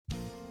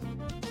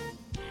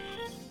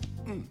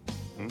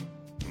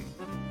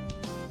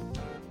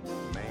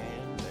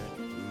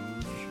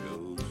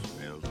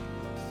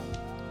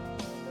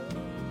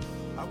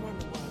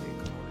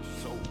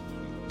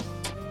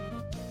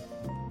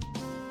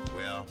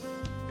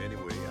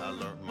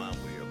learned my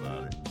way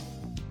about it.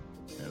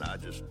 And I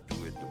just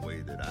do it the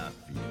way that I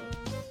feel.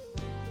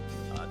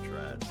 I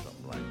tried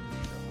something like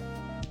this, y'all.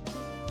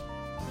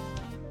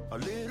 A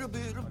little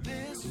bit of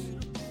this,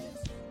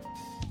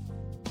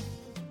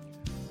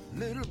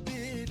 little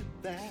bit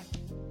of that,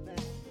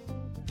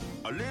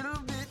 a little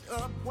bit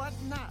of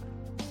whatnot,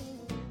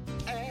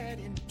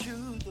 adding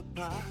to the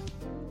pie.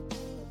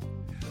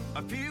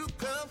 A few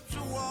cups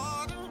of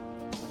water,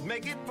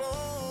 make it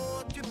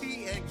 4 to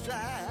be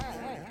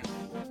exact.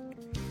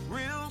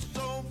 Real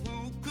soul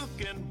food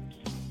cooking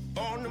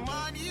on the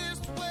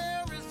mightiest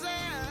where is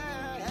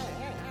at.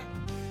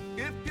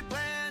 If you're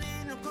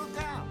planning to cook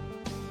out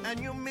and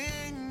your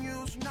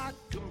menu's not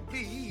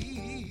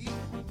complete,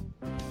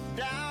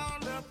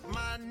 dial up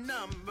my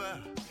number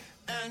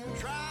and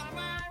try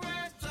my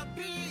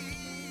recipe.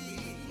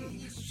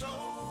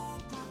 Soul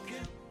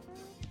cooking,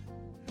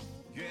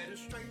 get it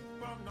straight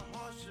from the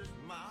horse's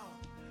mouth.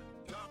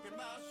 Talking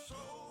about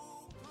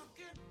soul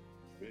cooking.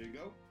 There you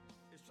go.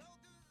 It's so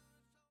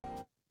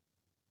good.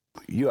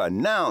 You are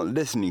now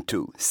listening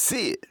to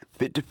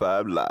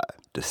Sid55 Live,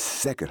 the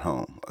second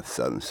home of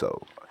Southern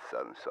Soul.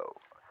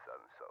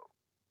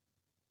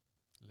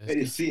 Hey,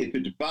 it's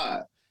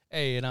Sid55.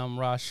 Hey, and I'm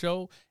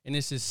Rasho, and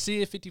this is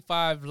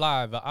Sid55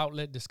 Live, an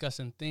outlet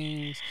discussing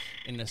things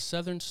in the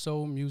Southern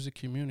Soul music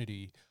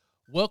community.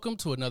 Welcome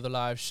to another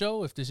live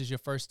show. If this is your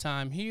first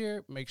time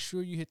here, make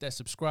sure you hit that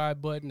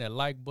subscribe button, that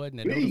like button,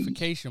 that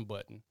notification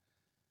button,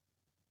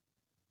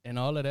 and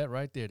all of that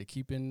right there to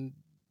keep in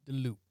the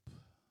loop.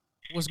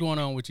 What's going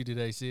on with you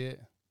today, Sid?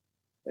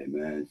 Hey,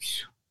 man.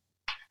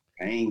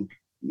 Pain,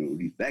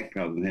 these back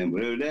problems, man.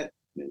 Whatever that,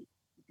 man.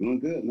 Doing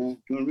good, man.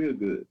 Doing real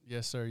good.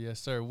 Yes, sir. Yes,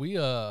 sir. We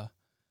an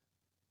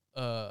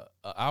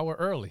hour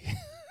early.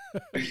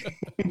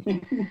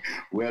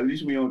 Well, at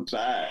least we on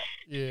time.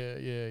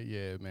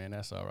 Yeah, man.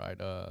 That's all right.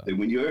 And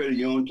when you're early,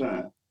 you're on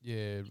time.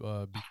 Yeah,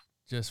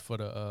 just for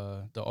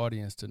the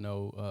audience to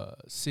know,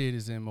 Sid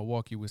is in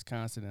Milwaukee,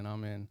 Wisconsin, and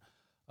I'm in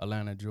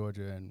Atlanta,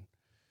 Georgia, and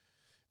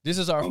this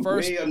is our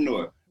first way up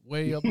north.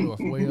 Way up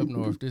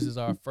north. This is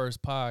our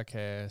first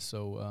podcast,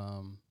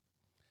 so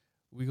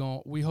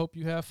we hope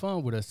you have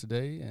fun with us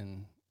today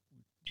and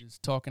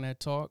just talking that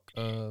talk.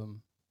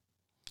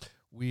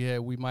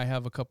 We might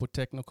have a couple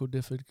technical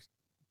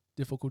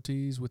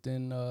difficulties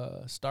within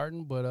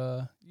starting,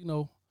 but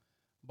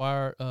by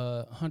our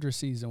 100th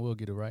season we'll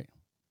get it right.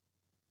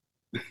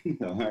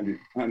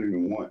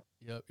 101.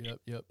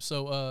 Yep.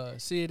 So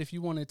Sid, if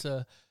you wanted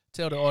to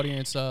tell the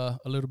audience a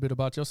little bit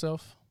about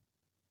yourself.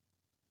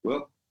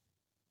 Well,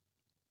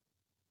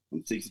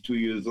 I'm 62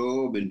 years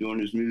old. Been doing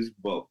this music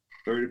for about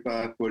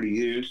 35, 40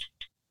 years.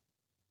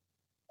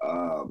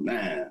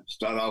 Man,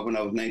 started off when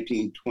I was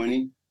 19,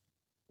 20.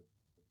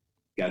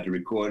 Got to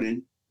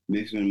recording,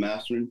 mixing and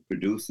mastering,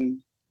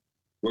 producing.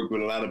 Worked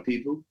with a lot of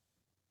people.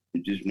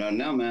 And just now,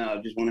 man, I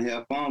just want to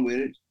have fun with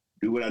it.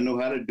 Do what I know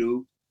how to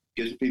do.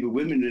 Get some people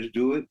with me. Let's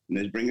do it. And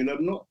let's bring it up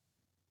north.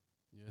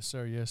 Yes,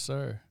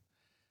 sir.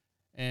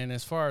 And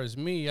as far as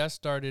me, I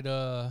started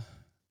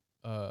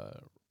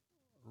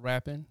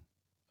rapping.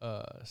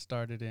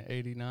 Started in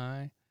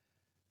 '89.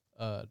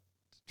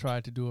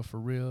 Tried to do it for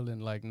real in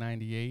like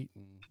 '98,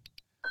 and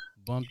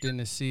bumped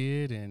into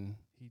Sid, and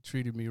he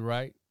treated me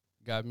right.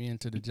 Got me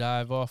into the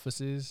jive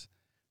offices,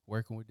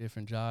 working with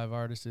different jive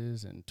artists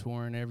and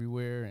touring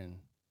everywhere. And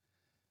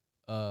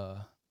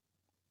that's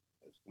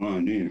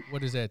fun, dude.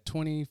 What is that?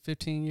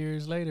 15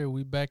 years later,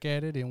 we back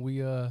at it, and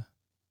we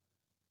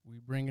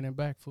bringing it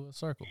back full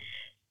circle.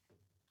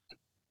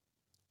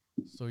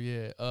 So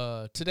yeah,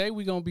 today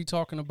we gonna be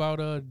talking about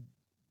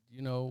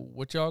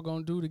what y'all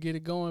gonna do to get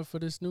it going for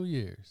this New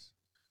Year's.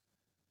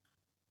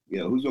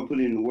 Yeah, who's gonna put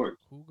in the work?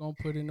 Who gonna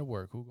put in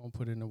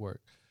the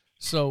work?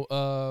 So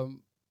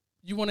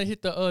you want to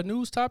hit the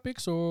news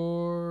topics,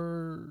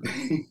 or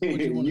you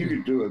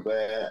can do it,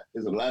 man.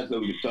 There's a lot of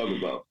stuff we can talk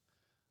about.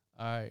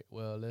 All right,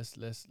 well let's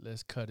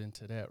cut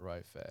into that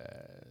right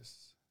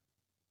fast.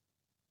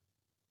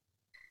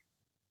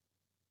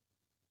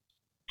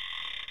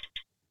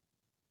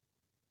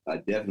 I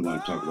definitely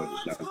want to talk about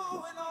this now.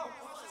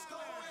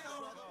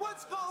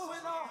 What's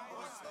going on?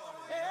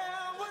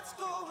 Yeah, what's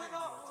going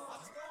on?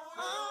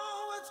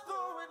 Oh, what's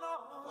going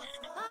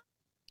on?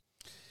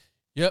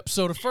 Yep,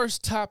 so the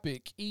first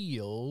topic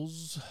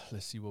is,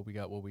 let's see what we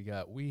got.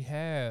 We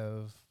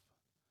have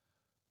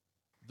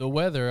the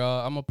weather.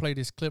 I'm going to play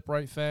this clip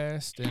right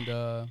fast,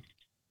 and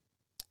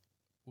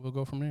we'll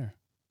go from there.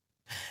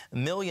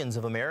 Millions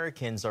of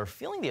Americans are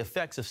feeling the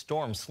effects of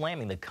storms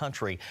slamming the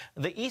country.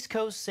 The East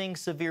Coast seeing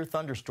severe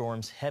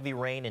thunderstorms, heavy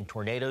rain, and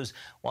tornadoes,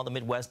 while the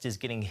Midwest is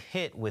getting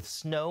hit with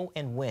snow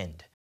and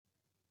wind.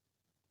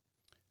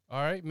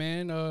 All right,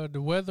 man.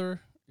 The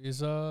weather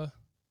is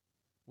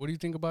what do you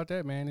think about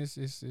that, man?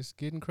 It's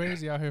getting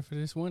crazy out here for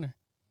this winter.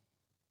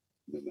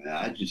 Man,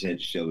 I just had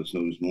to shovel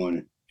snow this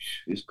morning.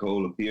 It's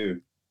cold up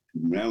here.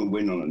 Now we're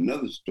waiting on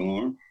another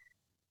storm,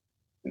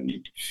 and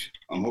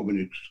I'm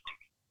hoping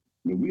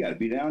we got to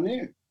be down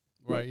there.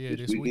 Right, yeah,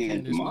 this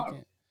weekend.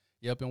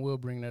 Yep, and we'll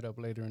bring that up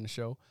later in the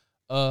show.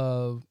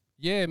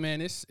 Yeah, man,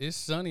 it's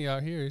sunny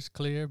out here. It's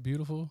clear,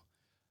 beautiful.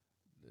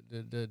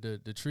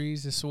 The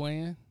trees are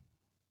swaying.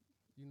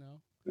 You know.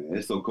 Man,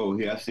 it's so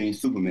cold here. I seen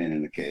Superman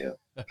in the cab.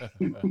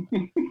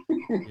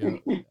 Yeah.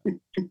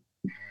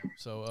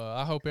 So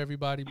I hope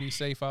everybody be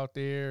safe out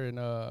there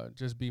and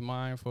just be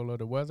mindful of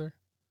the weather.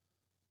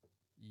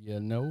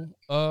 You know.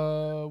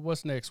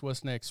 What's next?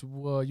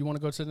 Well, you want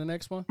to go to the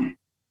next one?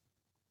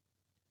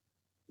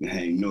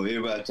 Man, you know,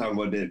 everybody talking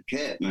about that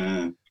cat,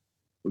 man.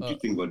 What you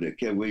think about that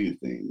Cat Williams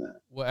thing, man?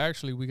 Well,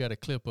 actually, we got a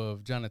clip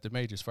of Jonathan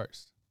Majors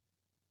first.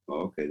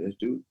 Oh, okay, let's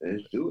do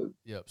it.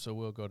 Yep, so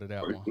we'll go to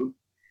that First one. group.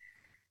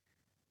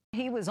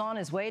 He was on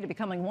his way to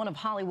becoming one of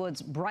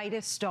Hollywood's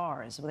brightest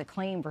stars, with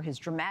acclaim for his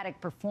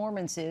dramatic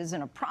performances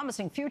and a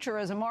promising future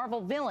as a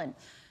Marvel villain.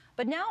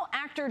 But now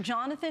actor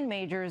Jonathan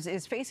Majors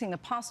is facing the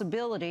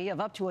possibility of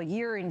up to a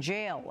year in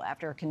jail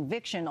after a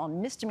conviction on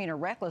misdemeanor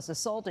reckless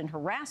assault and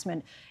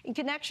harassment in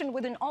connection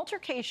with an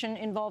altercation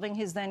involving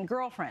his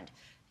then-girlfriend.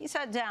 He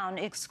sat down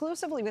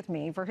exclusively with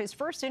me for his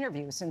first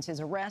interview since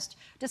his arrest,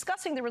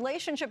 discussing the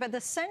relationship at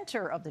the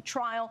center of the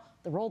trial,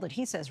 the role that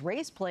he says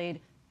race played,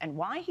 and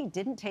why he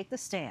didn't take the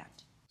stand.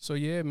 So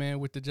yeah, man,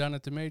 with the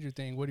Jonathan Major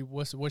thing,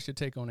 what's your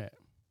take on that?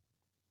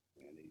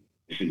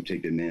 They couldn't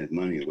take the man's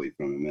money away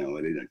from him, man.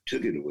 Well, they done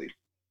took it away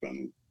from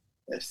him.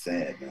 That's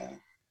sad, man.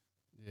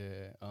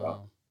 Yeah,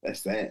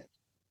 that's sad.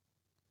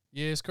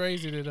 Yeah, it's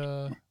crazy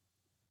that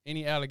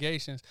any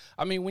allegations.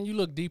 I mean, when you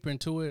look deeper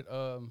into it,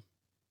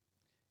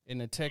 in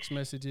the text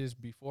messages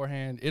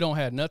beforehand, it don't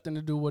have nothing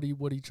to do what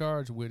he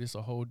charged with. It's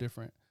a whole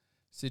different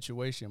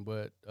situation,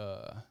 but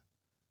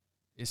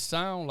it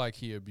sound like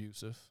he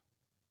abusive.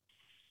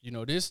 You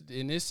know,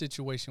 in this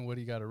situation, what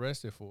he got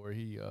arrested for,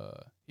 he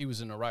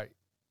was in the right.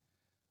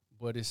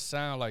 But it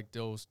sound like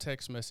those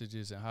text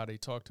messages and how they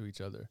talk to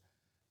each other,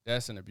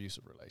 that's an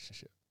abusive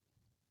relationship.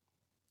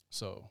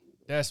 So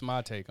that's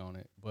my take on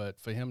it. But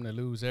for him to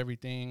lose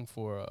everything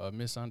for a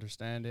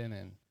misunderstanding,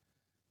 and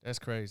that's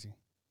crazy.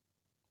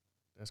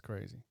 That's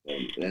crazy.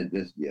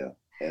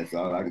 That's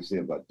all I can say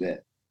about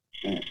that.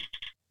 Man.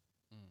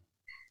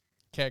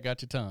 Cat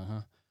got your tongue,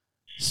 huh?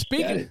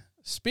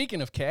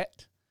 Speaking of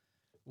Cat,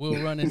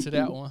 we'll run into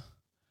that one.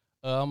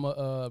 I'm going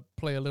to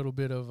play a little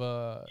bit of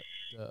the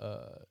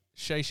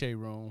Shay Shay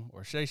Room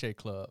or Shay Shay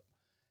Club,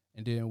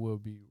 and then we'll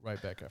be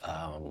right back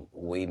after.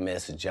 We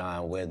miss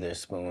John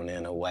Witherspoon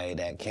in a way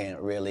that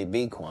can't really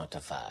be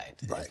quantified,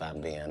 if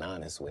I'm being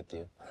honest with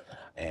you.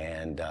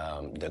 And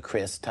the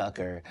Chris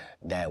Tucker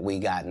that we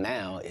got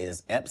now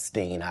is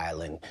Epstein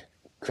Island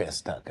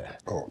Chris Tucker,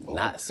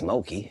 not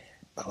Smokey.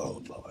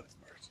 Oh, Lord.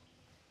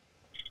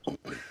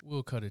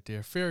 We'll cut it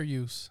there. Fair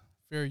use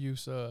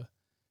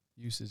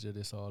usage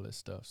of all this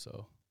stuff.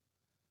 So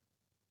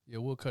yeah,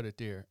 we'll cut it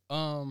there.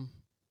 Well,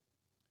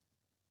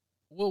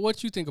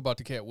 what you think about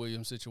the Cat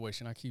Williams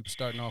situation? I keep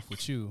starting off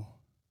with you.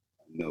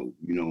 No,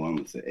 you know what I'm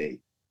gonna say? Hey,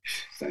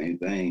 same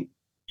thing.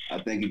 I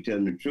think he's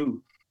telling the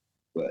truth,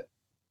 but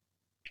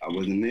I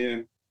wasn't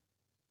there.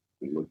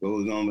 And what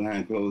goes on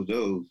behind closed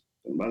doors,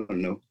 I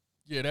don't know.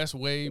 Yeah, that's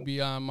way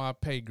beyond my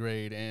pay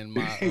grade and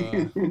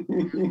my.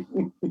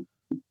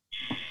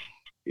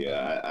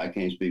 Yeah, I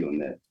can't speak on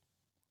that.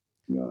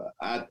 You know,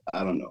 I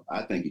don't know.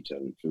 I think he's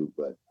telling the truth,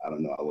 but I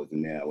don't know. I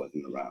wasn't there. I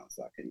wasn't around,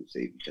 so I can't even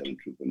say if he's telling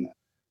the truth or not.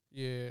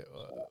 Yeah,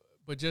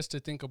 but just to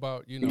think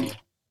about, you know,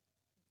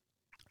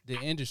 the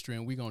industry,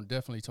 and we're gonna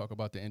definitely talk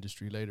about the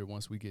industry later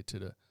once we get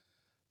to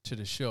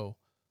the show.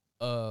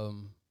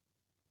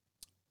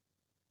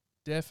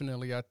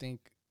 Definitely, I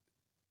think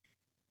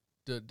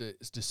the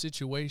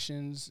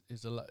situations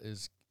is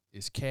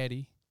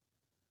catty.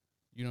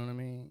 You know what I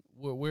mean?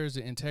 Where's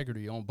the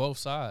integrity on both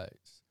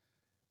sides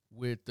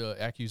with the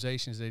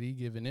accusations that he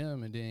giving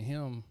them and then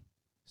him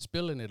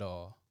spilling it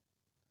all?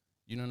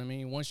 You know what I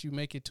mean? Once you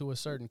make it to a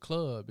certain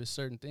club, it's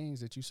certain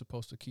things that you're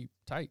supposed to keep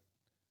tight.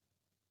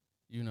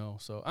 You know,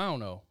 so I don't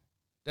know.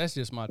 That's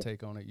just my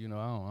take on it. You know,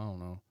 I don't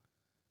know.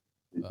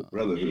 It's a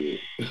brotherhood.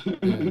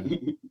 Yeah.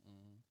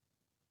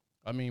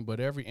 I mean, but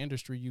every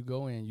industry you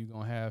go in, you're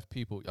going to have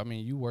people. I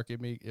mean, you work at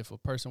if a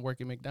person work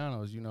at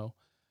McDonald's, you know,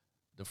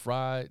 the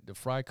fry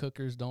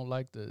cookers don't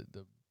like the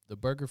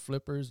burger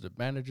flippers. The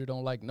manager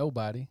don't like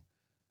nobody.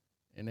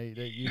 And they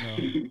you know.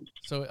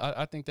 So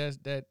I think that's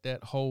that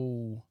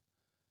whole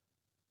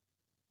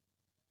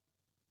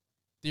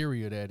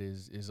theory of that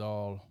is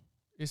all,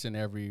 it's in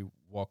every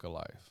walk of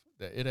life.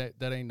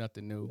 That ain't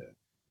nothing new.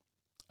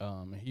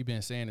 Yeah. He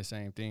been saying the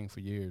same thing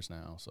for years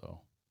now, so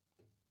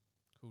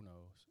who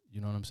knows? You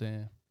know what I'm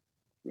saying?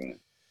 Right.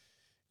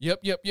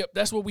 Yep.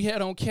 That's what we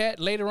had on Cat.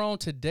 Later on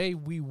today,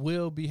 we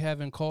will be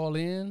having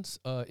call-ins.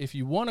 If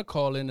you want to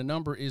call in, the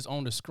number is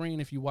on the screen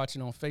if you're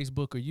watching on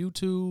Facebook or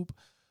YouTube.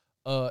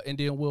 And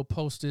then we'll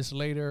post this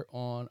later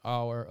on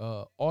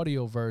our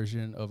audio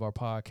version of our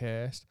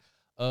podcast.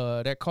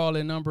 That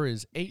call-in number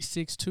is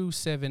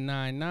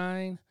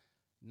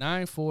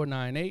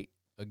 862-799-9498.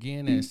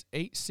 Again, that's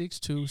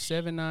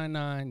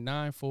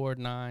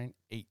 862-799-9498.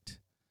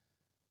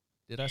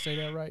 Did I say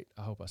that right?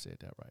 I hope I said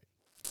that right.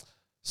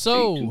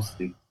 So,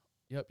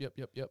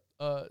 Yep.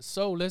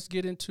 So let's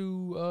get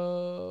into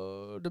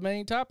the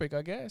main topic,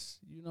 I guess.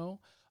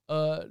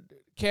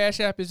 Cash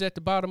App is at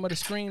the bottom of the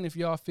screen if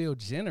y'all feel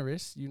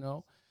generous,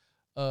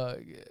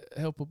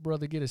 help a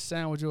brother get a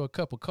sandwich or a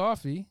cup of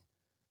coffee.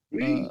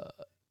 Yep,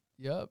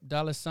 $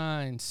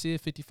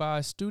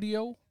 Sid55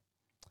 Studio.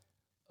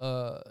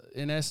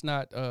 And that's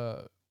not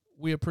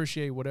we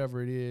appreciate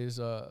whatever it is,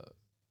 or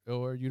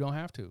you don't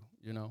have to,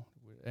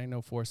 ain't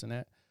no forcing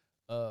that.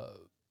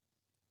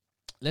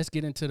 Let's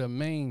get into the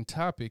main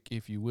topic,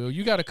 if you will.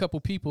 You got a couple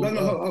people.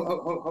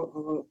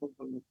 No.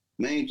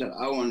 Main topic.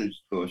 I want to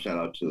throw a shout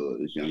out to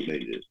this young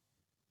lady that's,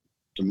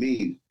 to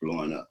me,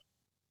 blowing up.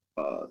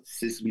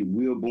 Cicely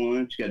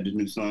Wilborn. She got this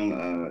new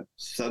song,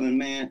 Southern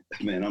Man.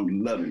 Man,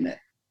 I'm loving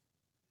that.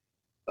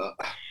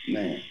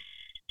 Man,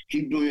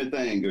 keep doing your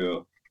thing,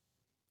 girl.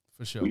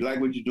 For sure. We like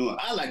what you're doing.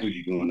 I like what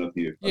you're doing up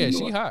here. Yeah,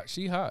 she hot.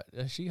 She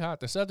hot.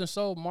 The Southern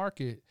Soul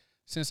market,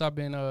 since I've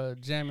been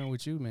jamming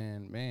with you,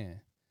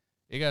 man,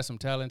 it got some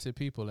talented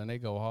people, and they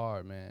go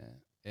hard,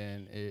 man.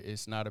 And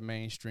it's not a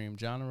mainstream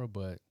genre,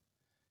 but,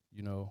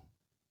 it'll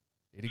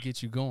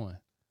get you going.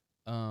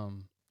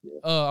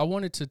 I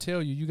wanted to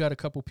tell you, you got a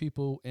couple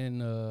people in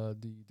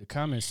the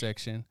comment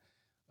section.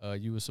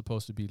 You were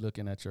supposed to be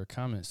looking at your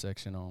comment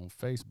section on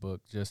Facebook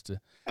just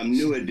to. I'm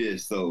new at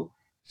this, so.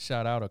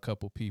 Shout out a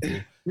couple people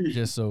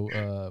just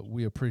so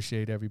we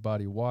appreciate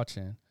everybody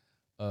watching.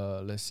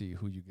 Let's see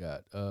who you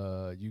got.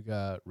 You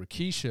got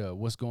Rakisha.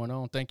 What's going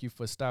on? Thank you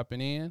for stopping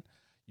in.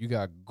 You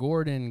got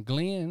Gordon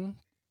Glenn.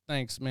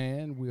 Thanks,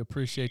 man. We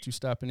appreciate you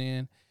stopping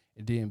in.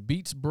 And then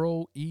Beats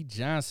Bro E.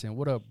 Johnson.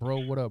 What up,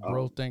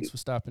 bro? Thanks for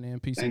stopping in.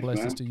 Peace and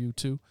blessings to you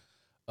too.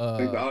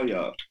 Thanks all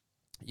y'all.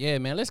 Yeah,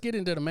 man. Let's get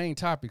into the main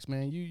topics,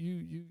 man.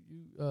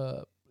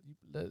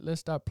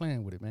 Let's stop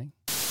playing with it, man.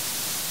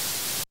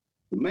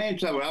 The main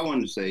topic I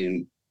want to say,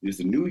 and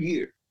it's a new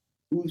year.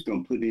 Who's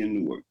gonna put in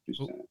the work this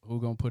time? Who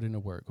gonna put in the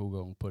work?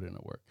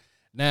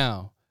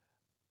 Now,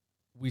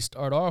 we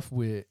start off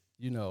with,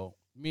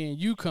 me and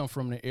you come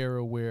from the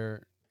era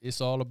where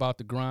it's all about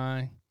the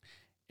grind,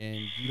 and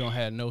you don't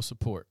have no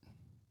support.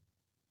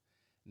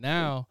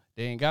 Now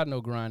they ain't got no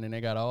grind, and they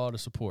got all the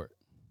support.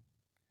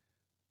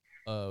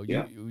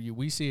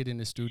 We see it in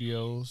the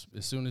studios.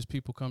 As soon as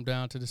people come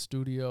down to the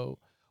studio,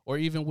 or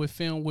even with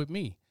Film With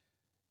Me,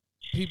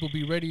 people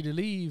be ready to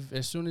leave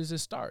as soon as it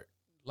start.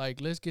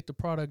 Like, let's get the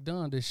product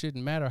done. It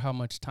shouldn't matter how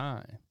much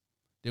time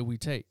that we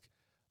take.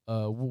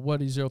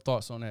 What is your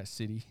thoughts on that,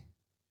 City?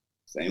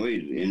 Same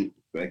way,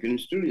 back in the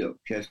studio.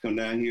 Cats come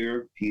down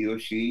here, he or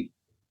she,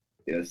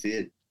 they'll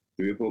sit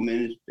 3 or 4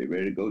 minutes. They're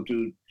ready to go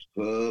to the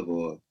club,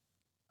 or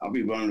I'll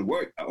be running to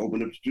work. I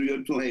open up the studio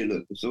to them. Hey,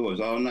 look, the show's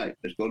all night.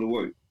 Let's go to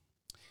work.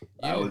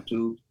 Yeah. Hour or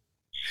two,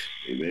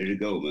 they're ready to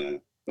go,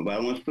 man.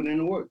 Nobody wants to put in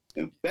the work.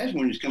 And that's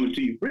when it's coming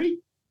to you free.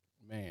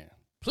 Man,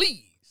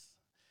 please.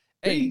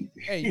 Hey,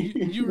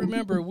 you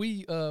remember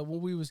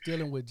when we was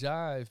dealing with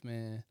Jive,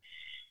 man,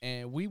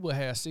 and we would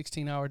have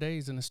 16-hour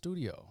days in the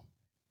studio.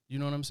 You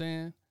know what I'm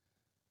saying?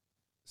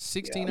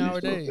 16-hour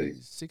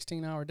days.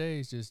 16-hour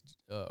days just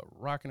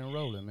rocking and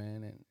rolling,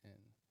 man. And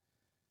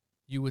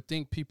you would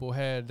think people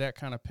had that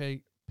kind of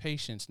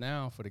patience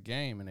now for the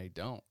game, and they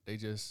don't. They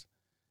just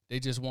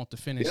want to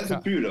finish. That's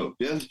a few, though.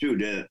 That's true.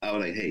 That I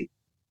was like, hey,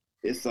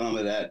 it's some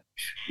of that.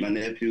 My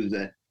nephews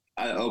that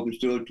I open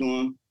store to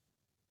them.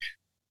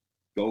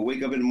 Go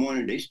wake up in the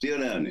morning, they still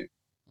down there.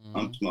 Mm-hmm.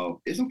 I'm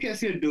small. There's some cats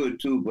here to do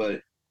it too,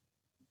 but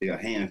they're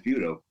a hand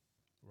few though.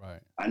 Right.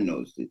 I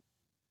noticed it.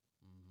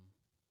 Mm-hmm.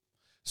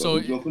 So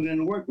who's gonna put in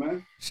the work,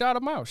 man? Shout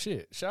them out,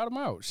 shit. Shout them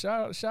out.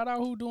 Shout out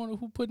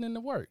who putting in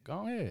the work.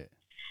 Go ahead.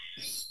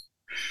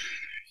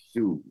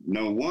 Shoot,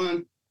 number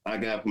one, I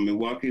got from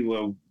Milwaukee.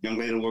 Well, young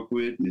lady I work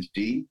with, Miss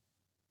D.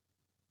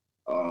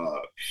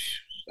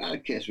 I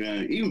catch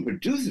around. Even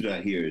producers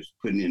out here is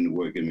putting in the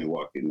work in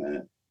Milwaukee,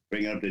 man.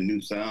 Bringing up the new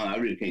sound. I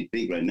really can't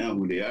think right now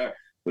who they are,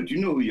 but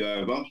you know who you are.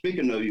 If I'm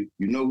speaking of you,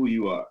 you know who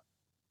you are.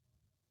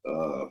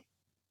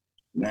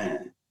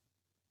 Man.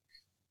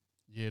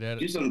 Yeah,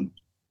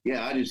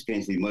 I just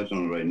can't see much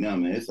on it right now,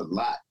 man. It's a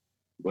lot,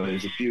 but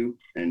it's a few,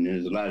 and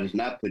there's a lot that's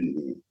not putting it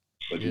in.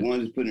 But the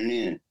ones that's putting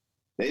it in,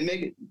 they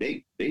make it.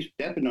 They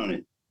stepping on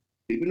it.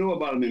 People know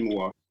about them in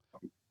Milwaukee.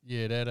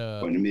 Yeah, that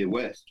or in the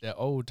Midwest. That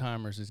old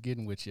timers is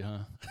getting with you,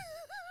 huh?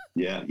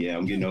 Yeah,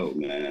 I'm getting old,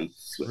 man.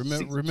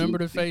 Remember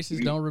the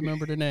faces, don't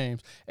remember the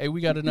names. Hey, we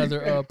got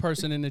another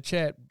person in the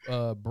chat,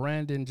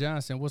 Brandon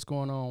Johnson. What's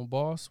going on,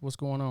 boss? What's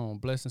going on?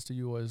 Blessings to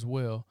you as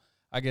well.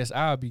 I guess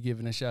I'll be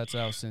giving the shouts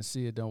out since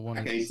Sid don't want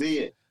to. I can't see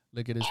it.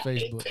 Look at his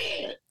Facebook.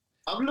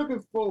 I'm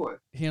looking for it.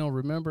 He don't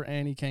remember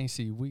and he can't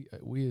see. We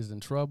is in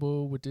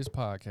trouble with this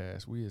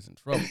podcast. We is in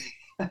trouble.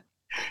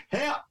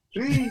 Help,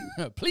 please.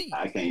 Please.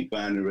 I can't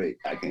find the rate.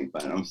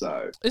 I'm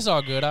sorry. It's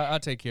all good. I'll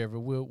take care of it.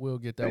 We'll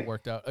get that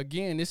worked out.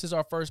 Again, this is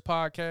our first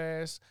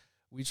podcast.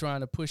 We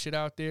trying to push it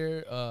out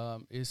there.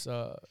 It's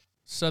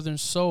Southern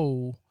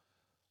Soul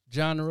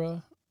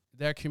genre.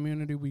 That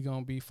community, we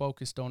gonna be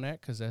focused on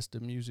that because that's the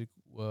music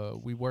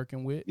we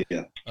working with.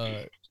 Yeah.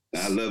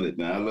 I love it,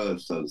 man. I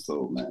love Southern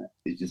Soul, man.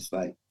 It's just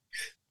like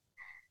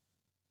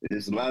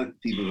There's a lot of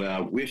people that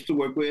I wish to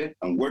work with.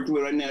 I'm working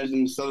with right now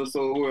in the Southern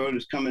Soul world.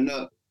 It's coming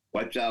up.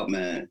 Watch out,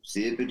 man.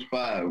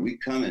 Sid55, we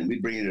coming. We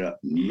bringing it up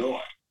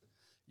north.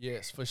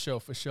 Yes, for sure,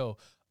 for sure.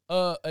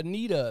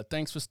 Anita,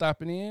 thanks for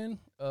stopping in.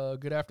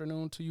 Good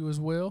afternoon to you as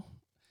well.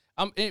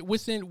 I'm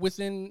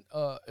within.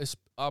 I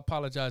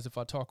apologize if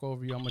I talk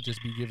over you. I'm gonna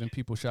just be giving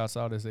people shouts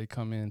out as they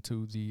come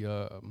into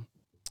the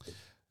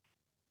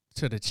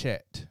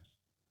chat.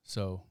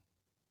 So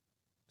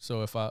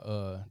if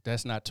I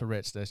that's not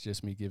Tourette's, that's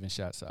just me giving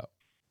shots out.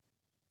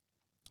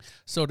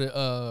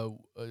 So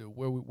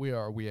where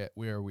are we at?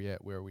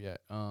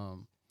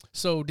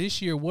 So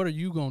this year, what are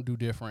you gonna do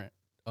different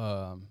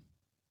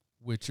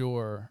with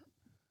your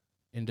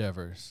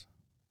endeavors?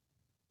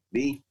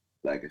 Me,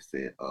 like I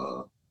said,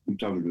 you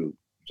talking to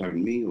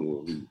me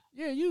or who?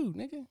 Yeah, you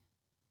nigga.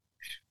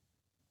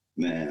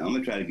 Man, I'm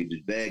gonna try to get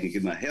this bag and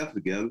get my health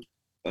together.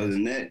 Other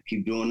than that,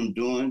 keep doing what I'm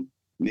doing,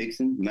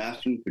 mixing,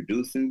 mastering,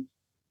 producing,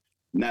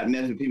 not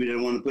messing with people that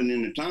want to put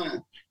in the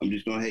time. I'm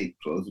just gonna, hey,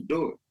 close the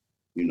door.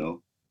 You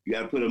know, you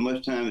gotta put as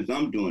much time as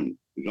I'm doing it.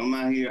 Because I'm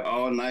out here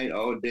all night,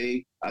 all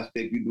day. I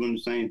expect you doing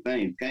the same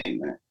thing. Okay,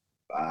 man.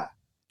 Bye.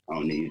 I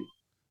don't need it.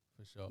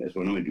 For sure. That's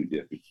what I'm gonna do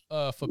different.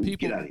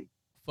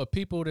 For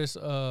people that's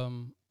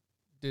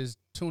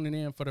tuning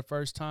in for the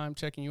first time,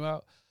 checking you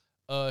out,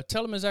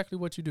 tell them exactly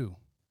what you do.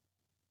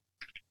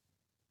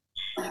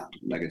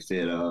 Like I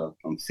said, I'm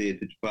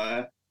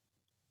Sid55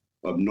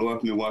 up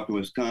north, Milwaukee,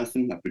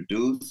 Wisconsin. I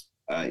produce,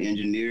 I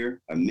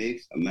engineer, I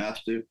mix, I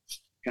master,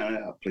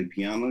 I play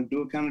piano,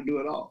 do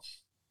it all.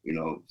 You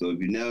know, so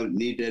if you now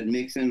need that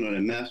mixing or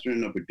that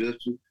mastering or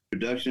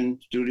production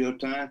studio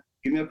time,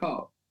 give me a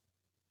call.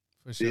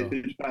 For sure.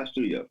 Sid55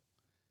 Studio.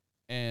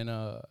 And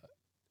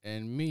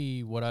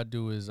me, what I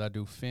do is I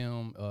do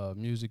film,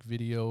 music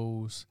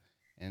videos,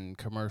 and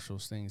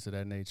commercials, things of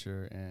that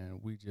nature.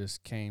 And we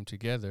just came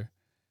together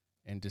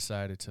and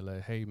decided to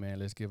hey man,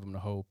 let's give them the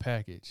whole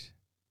package.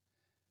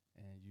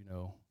 And you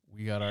know,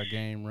 we got our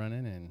game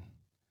running, and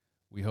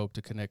we hope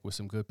to connect with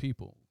some good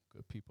people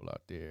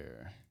out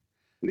there.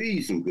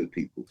 Please, some good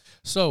people.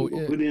 So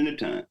put in the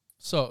time.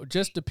 So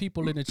just the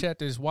people in the chat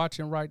that's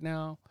watching right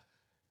now,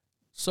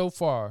 so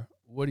far,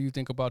 what do you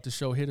think about the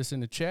show? Hit us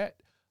in the chat.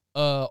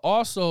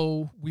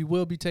 Also, we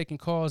will be taking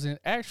calls. And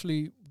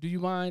actually, do you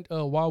mind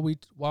while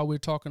we're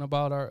talking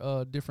about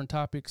our different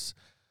topics?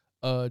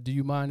 Do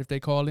you mind if they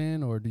call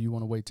in, or do you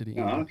want to wait to the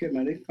end? No, I don't care,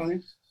 man. They call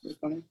in.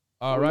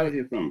 All right.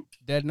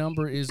 That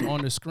number is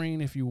on the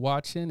screen if you're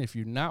watching. If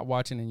you're not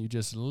watching and you're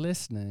just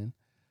listening,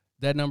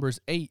 that number is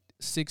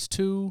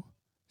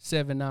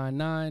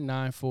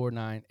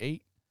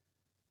 862-799-9498.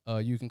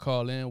 You can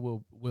call in.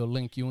 We'll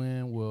link you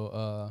in.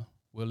 We'll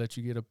let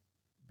you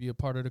be a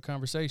part of the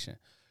conversation.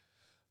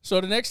 So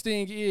the next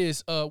thing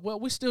is,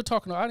 we're still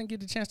talking. I didn't get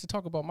the chance to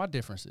talk about my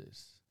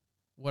differences.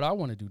 What I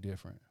want to do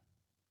different.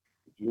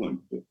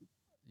 You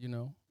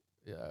know,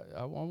 yeah,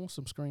 I want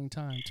some screen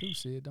time too,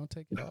 Sid. Don't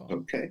take it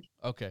all.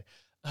 Okay.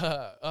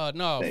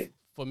 No,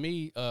 for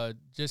me,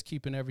 just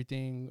keeping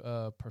everything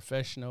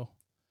professional.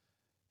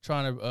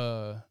 Trying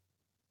to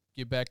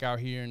get back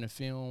out here in the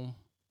film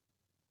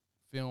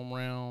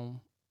realm,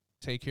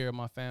 take care of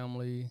my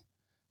family,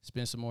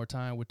 spend some more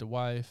time with the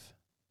wife,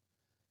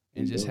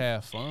 and just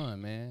have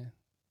fun, man.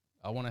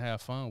 I want to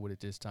have fun with it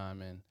this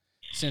time, and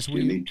since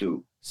we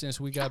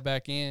got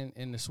back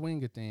in the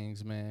swing of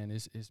things, man,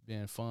 it's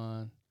been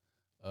fun.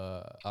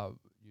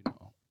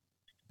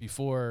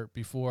 Before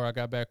I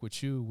got back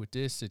with you with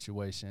this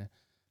situation,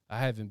 I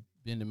haven't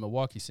been to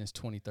Milwaukee since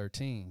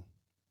 2013.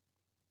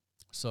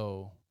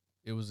 So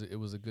it was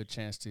a good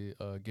chance to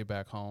get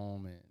back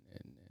home and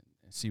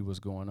see what's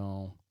going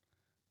on.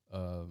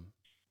 A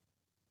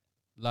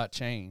lot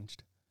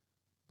changed,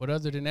 but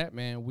other than that,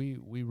 man,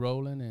 we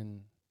rolling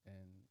and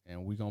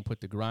we gonna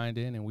put the grind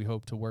in, and we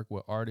hope to work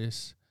with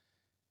artists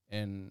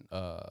and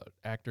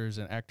actors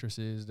and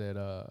actresses that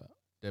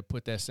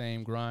put that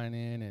same grind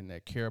in and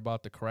that care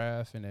about the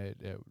craft and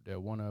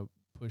that want to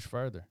push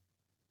further.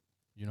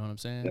 You know what I'm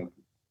saying? Yeah.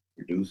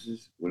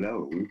 Producers,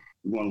 whatever. We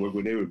want to work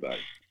with everybody.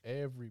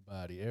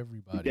 Everybody.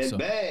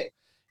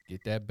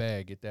 Get that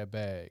bag.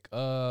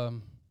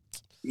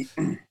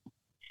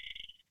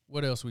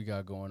 What else we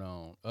got going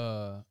on?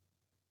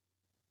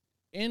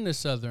 In the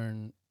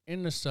southern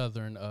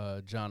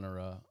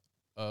genre,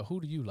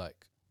 who do you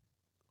like?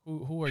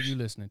 Who are you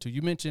listening to?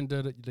 You mentioned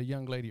the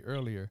young lady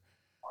earlier.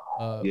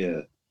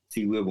 Yeah,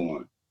 T.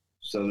 Wilborn,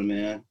 Southern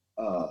Man,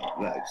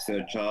 like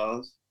Sarah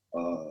Charles,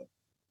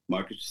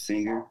 Marcus the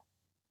Singer,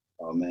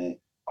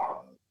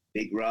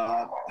 Big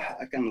Rob.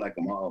 I kind of like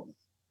them all,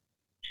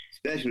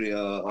 especially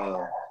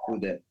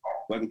who's that?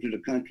 Welcome to the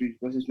Country.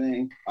 What's his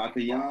name? Arthur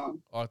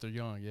Young.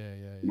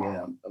 Yeah.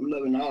 Yeah, I'm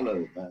loving all of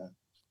it, man.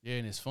 Yeah,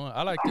 and it's fun.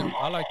 I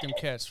like them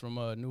cats from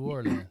New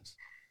Orleans.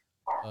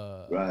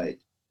 Right.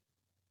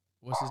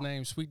 What's his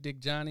name? Sweet Dick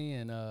Johnny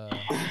and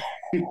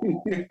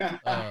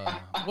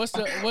what's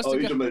you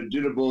talking about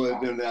Jitter Boy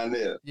and them down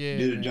there? Yeah,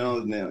 Jitter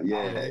Jones now.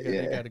 Yeah.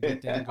 They got a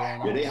good thing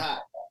going on. Yeah, they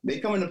hot. They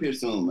coming up here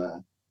soon,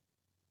 man.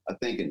 I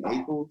think in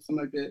April,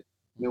 something like that.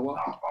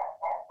 Milwaukee.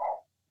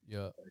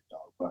 Yeah.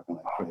 fucking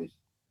like crazy.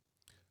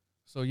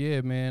 So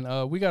yeah,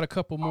 man, we got a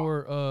couple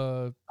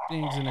more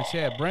things in the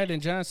chat. Brandon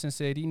Johnson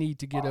said he need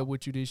to get up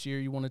with you this year.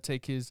 You want to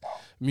take his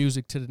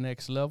music to the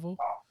next level.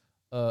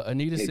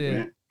 Anita Hey, said,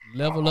 Brent.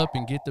 level up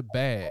and get the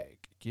bag.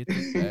 Get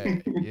the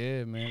bag.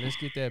 Yeah, man, let's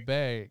get that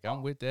bag.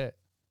 I'm with that.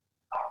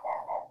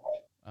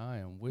 I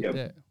am with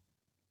that.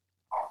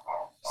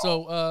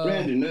 So,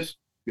 Brandon, go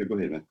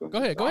ahead, man. Go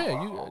ahead.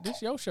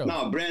 This your show.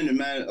 No, Brandon,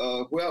 man.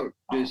 Well,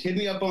 just hit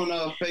me up on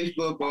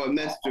Facebook or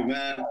Messenger,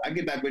 man. I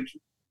get back with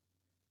you.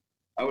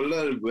 I would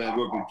love to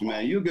work with you,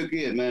 man. You're a good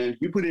kid, man.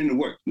 You put in the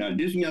work. Now,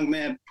 this young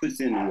man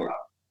puts in the work.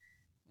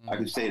 I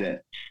can say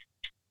that.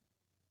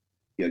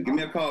 Yeah, give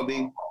me a call,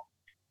 B.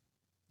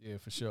 Yeah,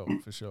 for sure.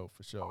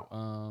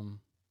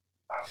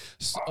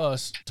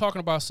 Talking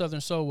about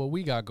Southern Soul, what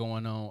we got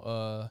going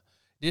on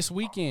this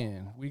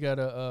weekend? We got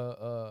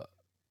a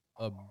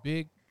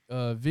big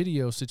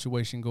video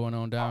situation going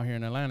on down here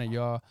in Atlanta,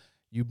 y'all.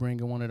 You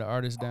bringing one of the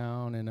artists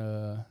down, and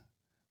the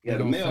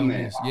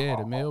mailman. Yeah,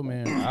 the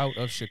mailman out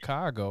of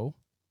Chicago.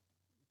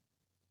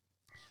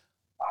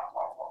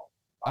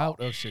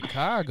 Out of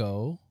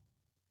Chicago.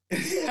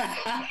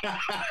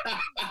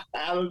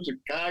 Out of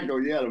Chicago,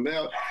 yeah, the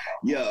mail.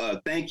 Yeah,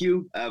 thank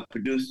you. I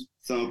produced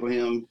some for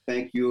him.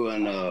 Thank you,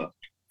 and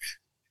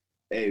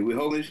hey, we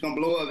hoping it's gonna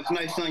blow up. It's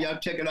nice, son. Y'all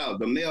check it out.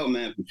 The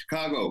mailman from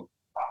Chicago.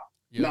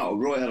 Yep. No,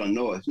 Aurora,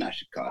 Illinois. It's not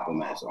Chicago,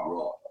 man. It's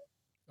Aurora.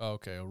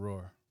 Okay,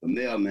 Aurora. The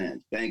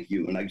mailman. Thank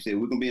you. And like I said,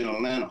 we're gonna be in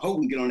Atlanta. Hope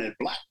we can get on that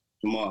block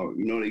tomorrow.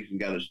 You know, they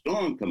got a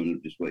storm coming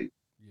up this way.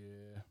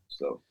 Yeah.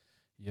 So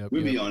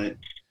we'll be on it.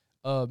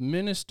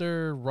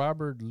 Minister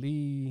Robert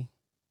Lee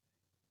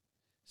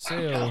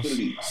Sales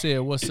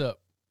said, "What's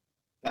up,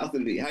 Pastor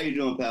Lee? How you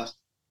doing, Pastor?"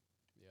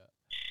 Yeah,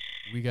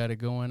 we got it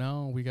going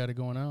on.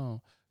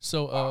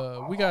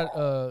 So we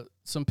got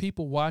some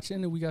people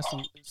watching, and we got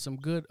some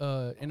good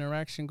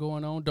interaction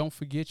going on. Don't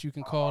forget, you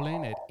can call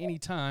in at any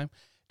time.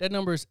 That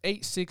number is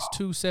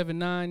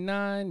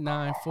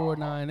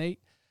 862-799-9498.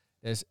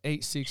 That's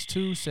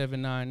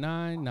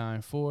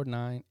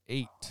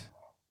 862-799-9498.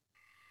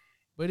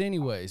 But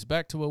anyways,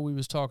 back to what we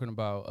was talking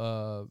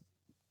about.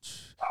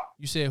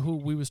 You said who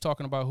we was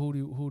talking about. Who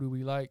do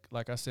we like?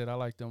 Like I said, I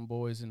like them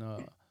boys in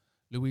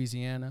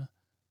Louisiana.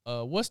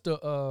 What's the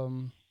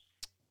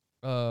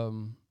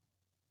one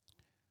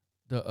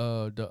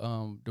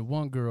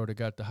girl that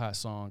got the hot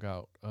song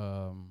out?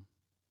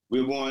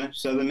 We're Born,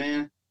 Southern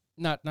Man.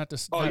 Not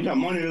the. Oh, you got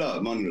Money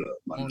Love.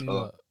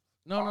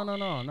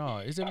 No.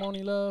 Is it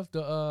Money Love?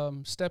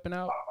 The Stepping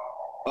Out?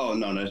 Oh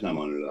no, that's not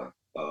Money Love.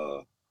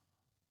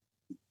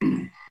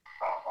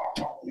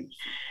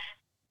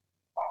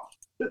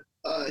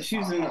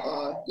 She's in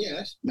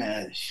yes,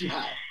 man, she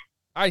hot.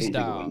 Ice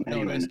Doll.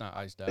 No, that's not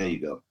Ice Doll. There you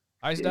go.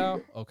 Ice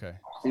Doll? Okay.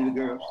 See the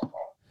girls?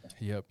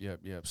 Yep.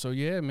 So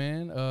yeah,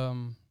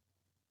 man,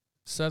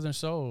 Southern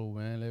Soul,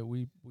 man. That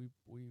we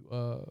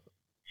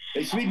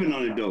they sleeping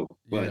on it though.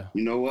 But yeah.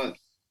 You know what?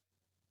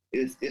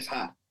 It's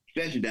hot,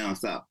 especially down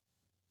south.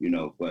 You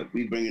know, but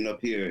we bring it up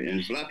here, and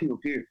there's a lot of people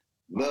here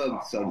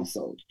love Southern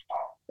Soul.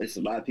 There's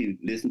a lot of people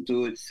listen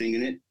to it,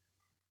 singing it.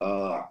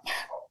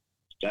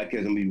 That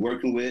kid's gonna be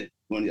working with.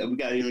 We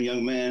got a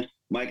young man,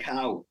 Mike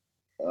Howard,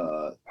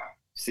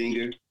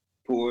 singer,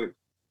 poet.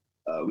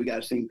 We got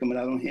a singer coming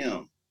out on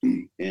him,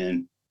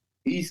 and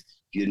he's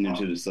getting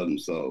into the Southern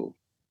Soul.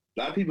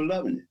 A lot of people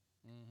loving it.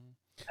 Mm-hmm.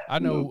 I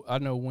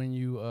know when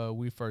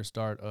we first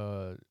start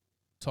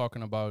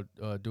talking about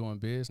doing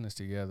business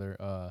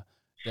together,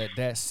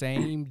 that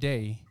same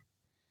day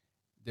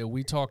that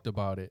we talked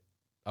about it,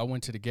 I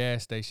went to the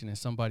gas station and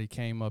somebody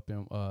came up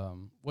and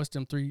what's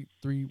them three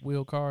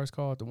wheel cars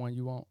called? The one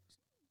you want?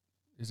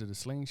 Is it a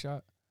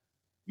Slingshot?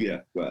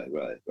 Yeah, right.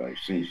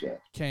 Slingshot.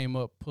 Came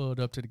up,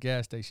 pulled up to the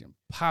gas station,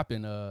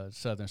 popping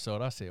Southern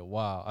Soul. I said,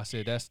 "Wow!" I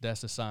said,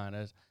 "That's a sign.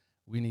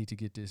 We need to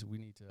get this. We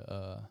need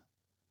to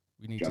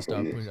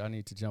start pushing. I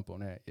need to jump on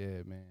that.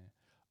 Yeah, man."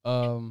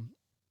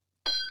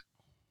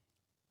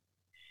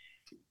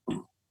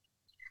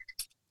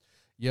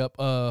 Yep.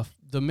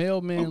 The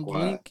mailman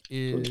link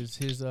is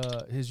his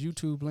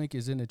YouTube link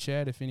is in the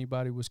chat. If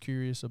anybody was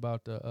curious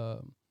about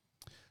the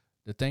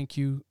thank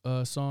you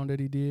song that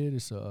he did,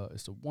 it's a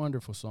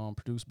wonderful song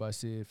produced by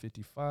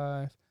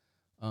Sid55.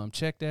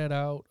 Check that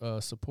out.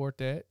 Support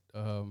that.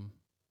 And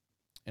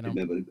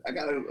I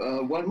got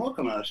one more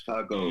coming out of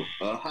Chicago.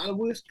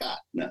 Hollywood Scott.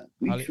 Now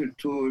we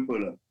toured for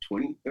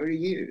 20, 30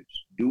 years.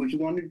 Do what you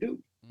want to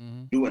do.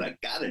 Mm-hmm. Do what I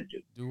gotta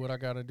do. Do what I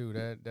gotta do.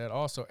 That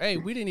also. Hey,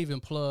 we didn't even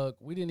plug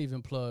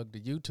the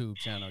YouTube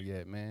channel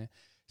yet, man.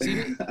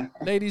 See,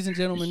 ladies and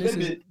gentlemen,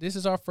 this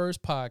is our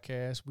first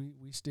podcast. We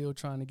still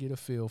trying to get a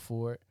feel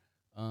for it.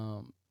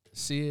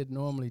 Sid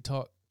normally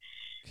talk.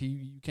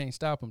 You can't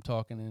stop him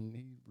talking, and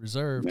he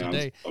reserved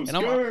today.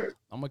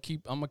 I'm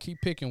gonna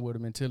keep picking with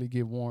him until he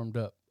get warmed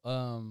up.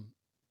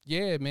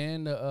 Yeah,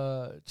 man.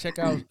 Check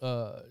out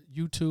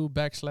YouTube /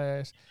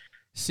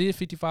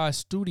 Sid55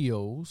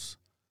 Studios.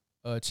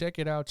 Check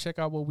it out. Check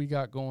out what we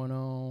got going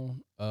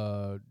on.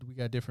 We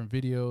got different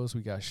videos.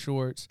 We got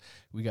shorts.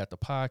 We got the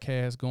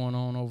podcast going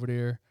on over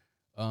there.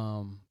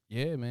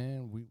 Yeah,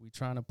 man, we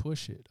trying to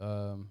push it.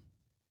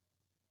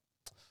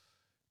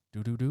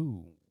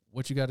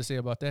 What you got to say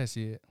about that,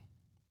 Sid?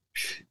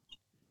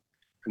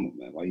 Come on,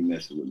 man. Why you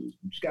messing with me?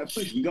 You just gotta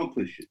push it. We gonna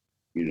push it.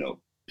 You know.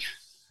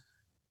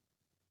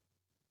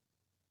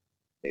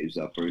 It's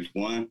our first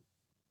one,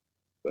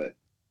 but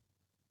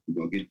we're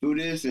gonna get through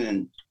this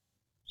and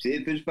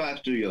Sid55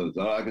 Studios.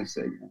 All I can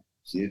say, man.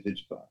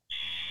 Sid55.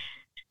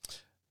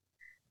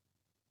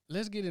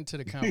 Let's get into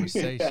the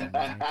conversation,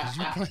 man.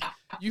 Because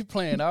you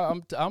playing.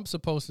 I'm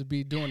supposed to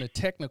be doing the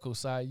technical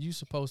side. You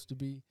supposed to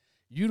be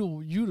you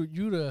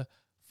the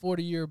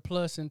 40-year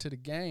plus into the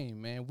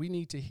game, man. We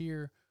need to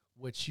hear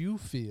what you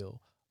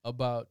feel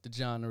about the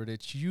genre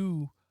that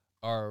you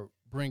are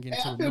bringing to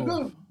the I feel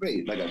North. good.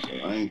 Wait, like I said,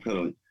 I ain't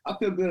cuddling. I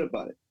feel good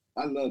about it.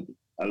 I love it.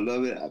 I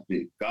love it. I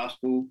feel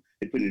gospel.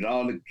 They putting it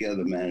all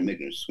together, man.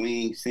 Making a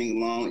swing, sing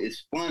along.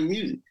 It's fun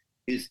music.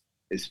 It's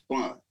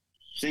fun.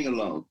 Sing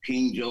along.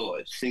 King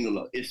George, sing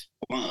along. It's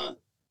fun.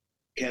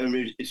 Kevin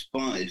Rich, it's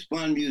fun. It's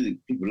fun music.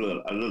 People love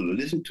it. I love to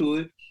listen to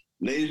it.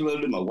 Ladies love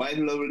it. My wife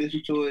love to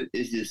listen to it.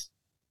 It's just,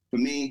 for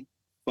me,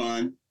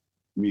 fun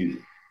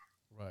music.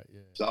 Right,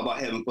 yeah. It's all about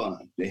having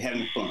fun. They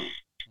having fun.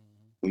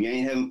 Mm-hmm. When you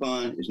ain't having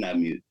fun, it's not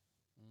music.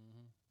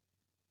 Mm-hmm.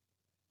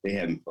 They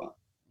having fun.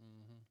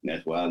 Mm-hmm.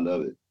 That's why I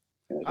love it.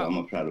 And that's why I'm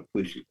gonna try to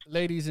push it.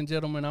 Ladies and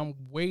gentlemen, I'm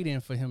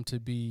waiting for him to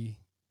be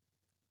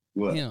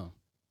him.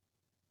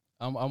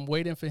 I'm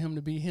waiting for him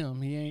to be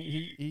him.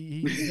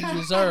 He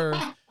deserved.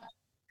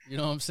 You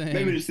know what I'm saying?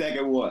 Maybe the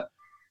second one.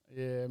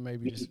 Yeah,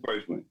 maybe the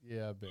first one.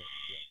 Yeah, I bet.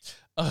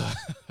 Yeah.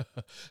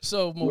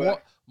 So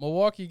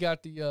Milwaukee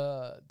got the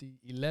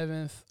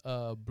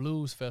 11th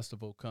Blues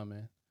Festival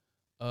coming.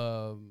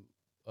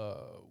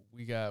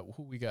 We got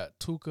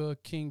Tuka,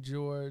 King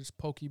George,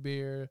 Pokey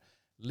Bear,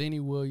 Lenny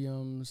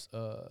Williams,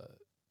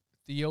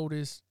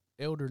 Theotis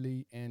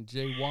Elderly, and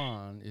Jay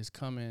Wan is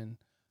coming.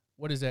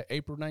 What is that?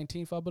 April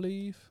 19th, I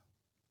believe.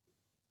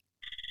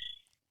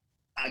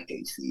 I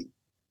can't see it.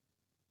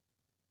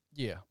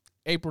 Yeah,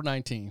 April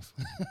 19th.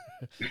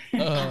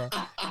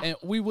 And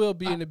we will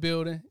be in the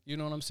building, you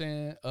know what I'm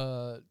saying?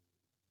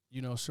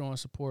 Showing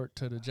support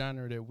to the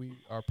genre that we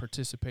are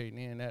participating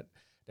in.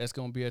 That's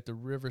going to be at the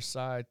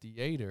Riverside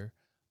Theater.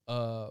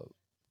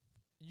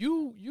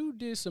 You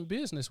did some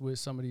business with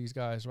some of these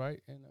guys,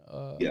 right? And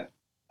yeah,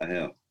 I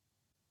have.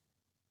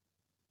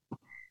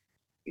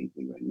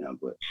 Anything right now,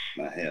 but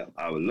I have.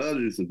 I would love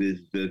to do some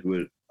business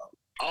with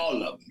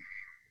all of them.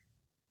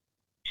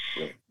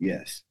 But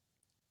yes.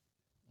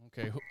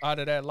 Okay, out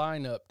of that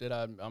lineup that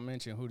I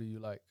mentioned, who do you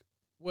like?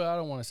 Well, I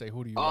don't want to say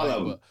who do you all like,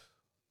 of them.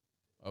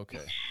 But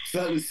okay.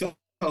 Southern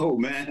Soul,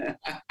 man.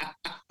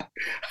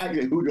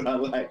 Who do I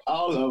like?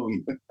 All of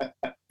them.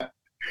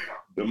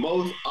 The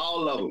most,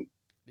 all of them.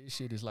 This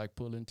shit is like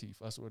pulling teeth.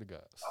 I swear to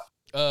God.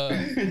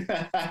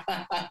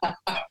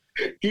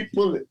 Keep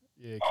pulling.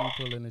 Yeah, keep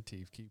pulling the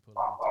teeth. Keep pulling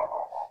the teeth.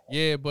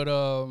 Yeah, but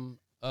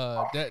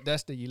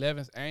that's the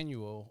 11th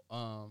annual.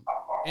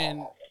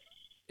 And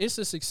it's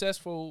a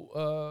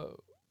successful.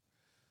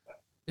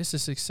 It's a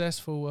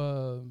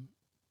successful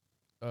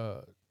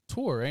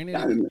tour, ain't it?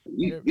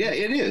 Yeah,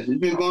 it is. It's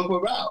been going for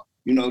a while.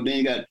 Then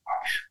you got,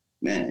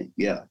 man,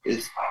 yeah.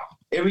 It's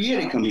every year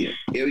they come here.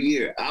 Every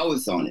year I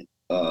was on it.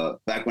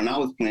 Back when I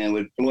was playing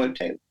with Floyd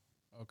Taylor.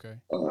 Okay.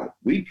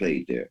 We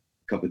played there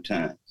a couple of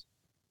times.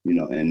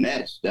 And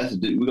that's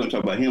we're gonna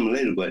talk about him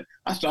later. But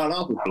I started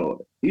off with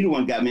Floyd. He the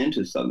one got me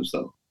into Southern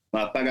Soul.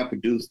 Matter of fact, I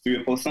produced 3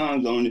 or 4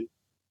 songs on it.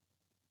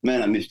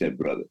 Man, I miss that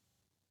brother.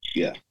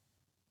 Yeah.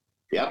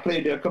 Yeah, I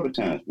played there a couple of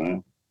times,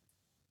 man.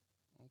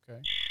 Okay.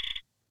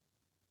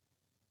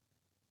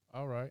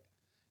 All right.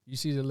 You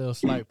see the little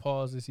slight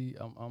pauses.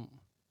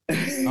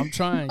 I'm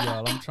trying,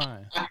 y'all. I'm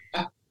trying.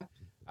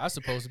 I'm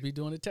supposed to be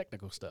doing the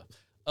technical stuff.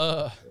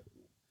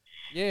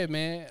 Yeah,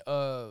 man.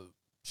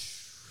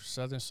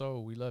 Southern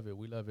Soul, we love it.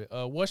 We love it.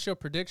 What's your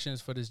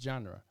predictions for this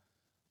genre?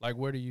 Like,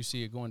 where do you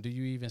see it going? Do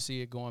you even see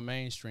it going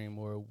mainstream,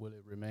 or will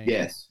it remain?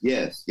 Yes.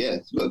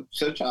 Look,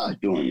 Sir Charles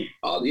doing it.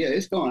 Oh, yeah,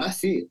 it's going. I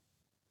see it.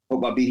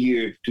 Hope I'll be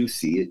here to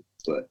see it,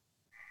 but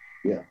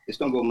yeah, it's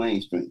gonna go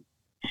mainstream.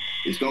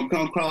 It's gonna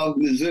come across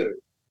Missouri.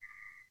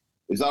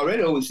 It's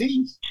already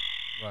overseas.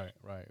 Right.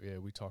 Yeah,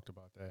 we talked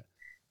about that.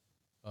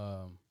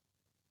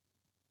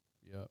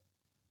 Yep.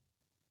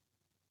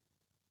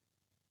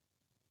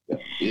 Yeah,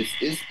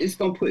 it's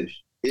gonna push.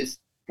 It's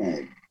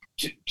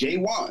Jay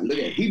Wan. Look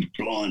at he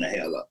blowing the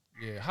hell up.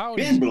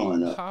 Yeah,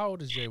 blowing up. How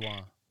old is Jay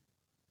Wan?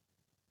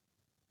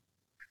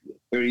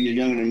 30 years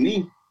younger than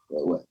me.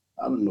 Or what?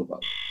 I don't know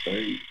about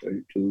 30,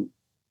 32.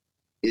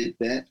 Is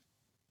that?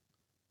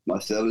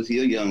 Marcellus, he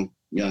a young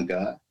guy.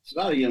 There's a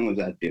lot of young ones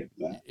out there,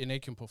 man. And they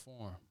can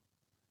perform.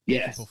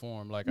 Yes. They can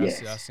perform. Like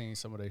yes. I seen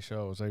some of their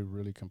shows. They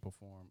really can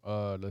perform.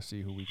 Let's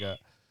see who we got.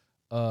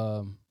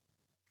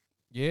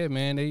 Yeah,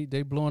 man,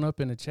 they blowing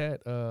up in the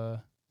chat,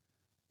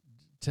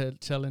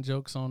 telling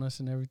jokes on us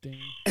and everything.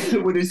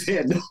 What he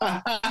said?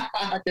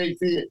 I can't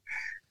see it.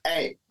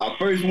 Hey, our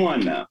first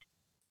one now.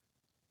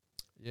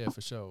 Yeah,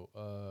 for sure.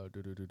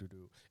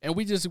 And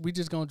we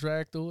just gonna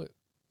drag through it.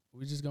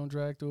 We're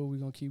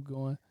gonna keep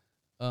going.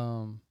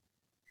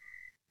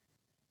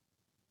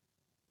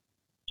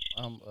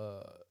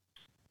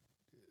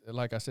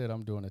 like I said,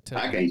 I'm doing a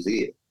test. I can't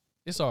see it.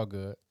 It's all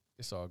good.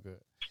 It's all good.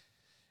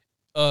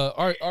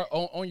 Are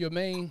on your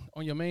main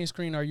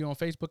screen? Are you on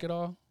Facebook at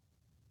all?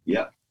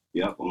 Yep,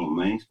 on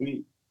the main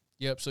screen.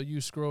 Yep. So you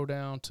scroll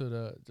down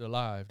to the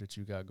live that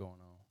you got going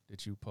on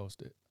that you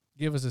posted.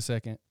 Give us a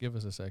second.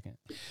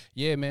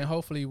 Yeah, man.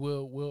 Hopefully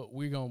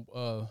we're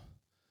gonna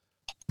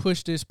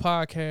push this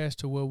podcast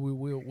to where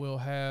we'll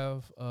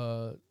have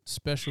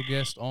special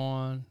guests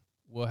on.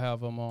 We'll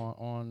have them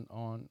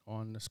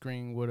on the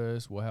screen with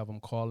us. We'll have them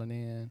calling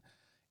in,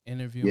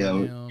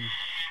 interviewing them.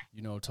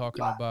 You know,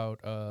 talking about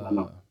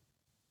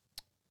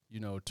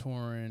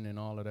touring and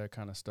all of that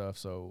kind of stuff.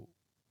 So,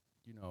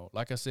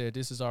 like I said,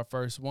 this is our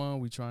first one.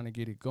 We're trying to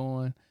get it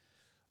going.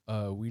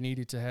 We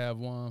needed to have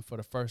one for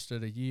the first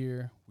of the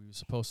year. We were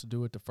supposed to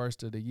do it the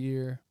first of the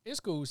year. It's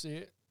cool,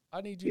 Sid.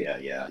 I need you.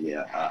 Yeah.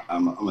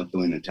 I'm a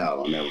throwing the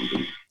towel on that one,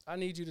 dude. I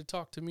need you to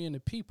talk to me and the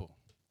people.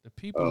 The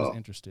people is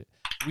interested.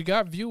 We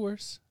got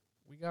viewers.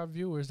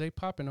 They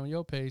popping on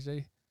your page.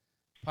 They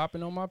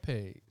popping on my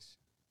page.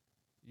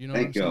 You know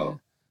what I'm saying?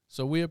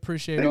 So we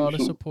appreciate all the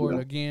support.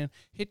 Again,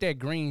 hit that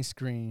green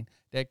screen,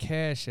 that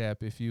Cash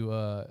App if you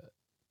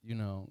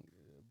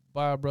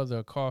buy a brother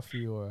a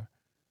coffee or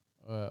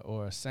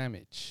a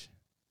sandwich.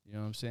 You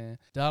know what I'm saying?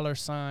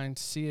 $sign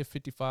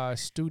Sid55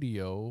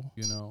 Studio,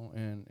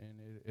 and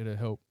it'll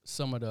help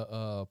some of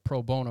the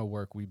pro bono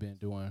work we've been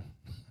doing.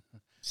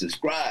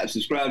 Subscribe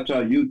to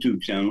our YouTube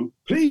channel.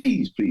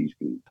 Please.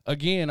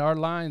 Again, our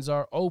lines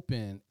are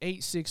open,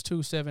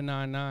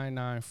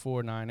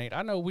 862-799-9498.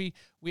 I know we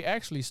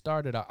actually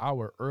started an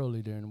hour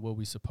earlier than what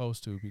we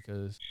supposed to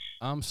because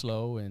I'm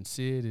slow and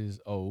Sid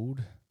is old.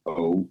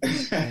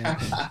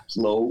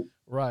 Slow.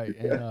 Right.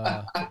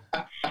 And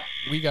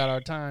we got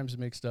our times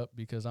mixed up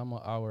because I'm an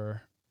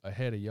hour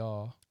ahead of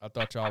y'all. I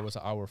thought y'all was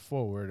an hour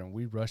forward, and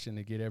we rushing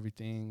to get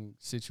everything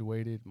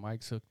situated,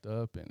 mics hooked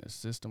up, and the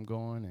system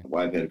going. And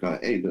wife had to call,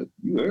 hey, look,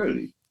 you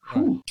early.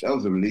 Whew, that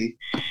was a relief.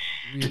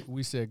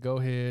 We said, go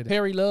ahead.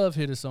 Perry Love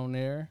hit us on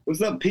there.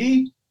 What's up,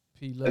 P?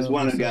 P Love. That's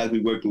one of the guys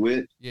we working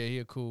with. Yeah, he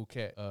a cool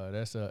cat.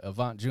 That's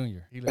Avant Jr.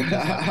 He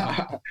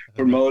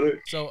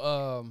Promoter.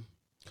 So,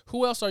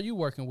 who else are you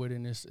working with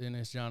in this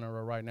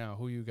genre right now?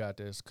 Who you got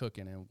that's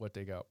cooking and what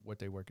they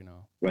working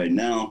on? Right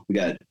now, we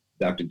got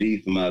Dr.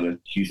 D from out of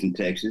Houston,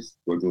 Texas,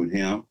 working with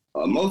him.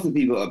 Most of the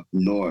people up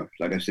north,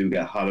 like I said, we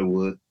got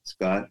Hollywood,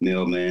 Scott,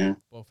 Mailman.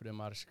 Both of them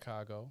out of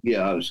Chicago. Yeah,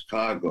 out of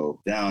Chicago.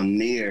 Down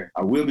there,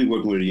 I will be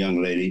working with a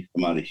young lady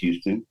from out of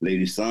Houston,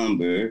 Lady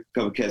Songbird. A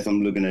couple cats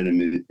I'm looking at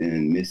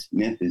in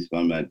Memphis, but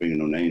I'm not bringing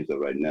no names up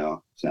right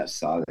now. It's not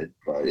solid.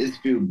 But it's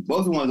both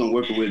of the ones I'm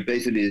working with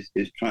basically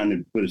is trying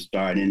to put a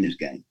start in this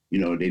game.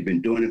 They've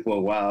been doing it for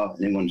a while,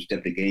 and they want to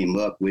step the game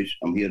up, which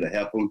I'm here to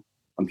help them.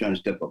 I'm trying to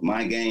step up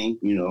my game,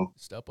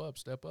 Step up.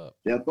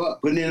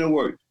 Putting in the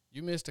work.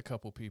 You missed a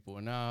couple people,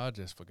 and now I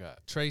just forgot.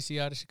 Tracy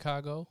out of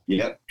Chicago.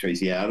 Yep,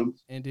 Tracy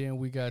Adams. And then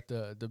we got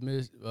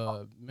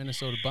the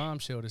Minnesota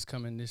Bombshell that's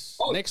coming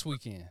next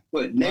weekend.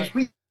 But next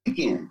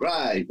weekend,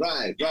 right.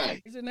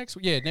 Is it next?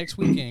 Yeah, next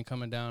weekend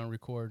coming down and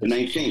recording. The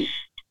 19th.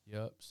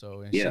 Yep.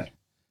 So yeah.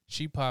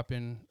 She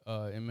popping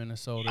in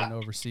Minnesota and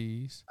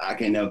overseas. I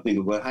can't never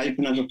think of how you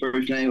pronounce her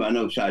first name. I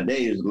know Sade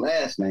is the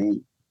last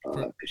name.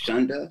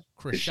 Krishana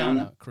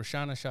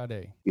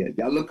Sade. Yeah,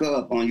 y'all look her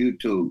up on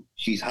YouTube.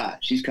 She's hot.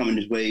 She's coming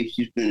this way.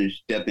 She's finna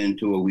step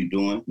into what we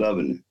doing.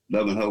 Loving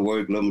her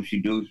work, loving what she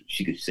do.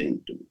 She could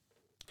sing to me.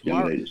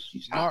 Young lady,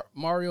 she's hot.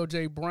 Mario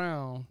J.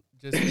 Brown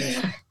just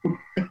hit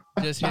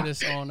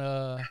us on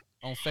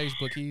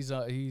Facebook.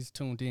 He's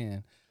tuned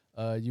in.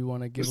 You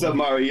want to give? What's up,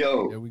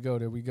 Mario? There we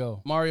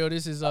go. Mario,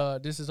 this is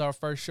our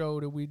first show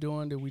that we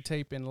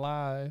taping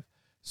live.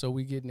 So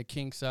we getting the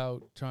kinks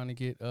out, trying to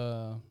get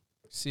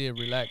Sid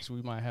relax.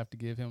 We might have to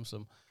give him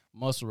some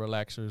muscle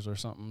relaxers or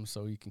something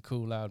so he can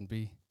cool out and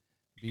be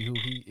who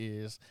he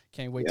is.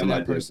 Can't wait till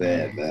that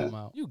person come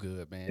out. You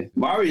good, man.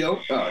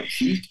 Mario,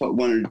 he's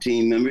one of the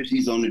team members.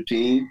 He's on the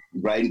team,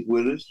 writing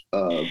with us,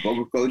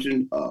 vocal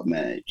coaching.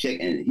 Man,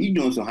 and he's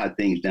doing some hot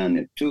things down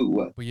there too.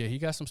 What? But yeah, he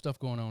got some stuff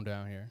going on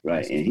down here.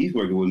 Right, and he's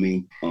working with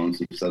me on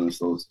some Southern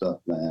Soul stuff,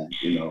 man.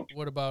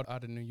 What about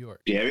out of New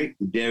York? Derek,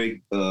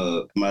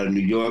 from out of New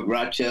York,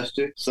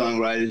 Rochester,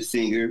 songwriter,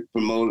 singer,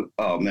 promoter.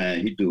 Oh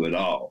man, he do it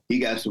all. We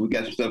got some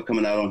stuff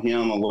coming out on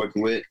him. I'm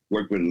working with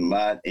a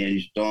lot.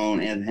 Andy Stone,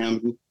 Anthony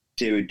Hamilton,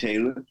 Terry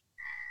Taylor.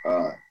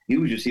 He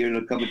was just here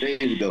a couple of days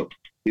ago.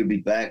 He'll be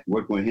back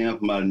working with him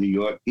from out of New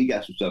York. He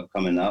got some stuff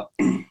coming out.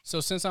 So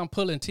since I'm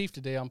pulling teeth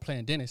today, I'm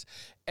playing dentist.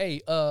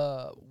 Hey,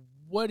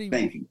 what do you?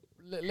 Thank you.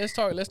 Let's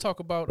talk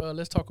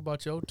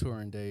about your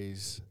touring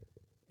days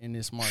in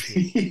this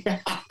market.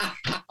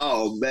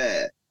 Oh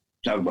man,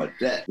 talk about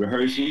that.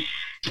 Rehearsing,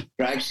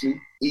 practicing,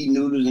 eating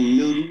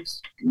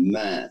noodles.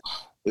 Man,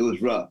 it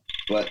was rough,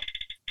 but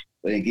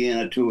again,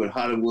 I toured with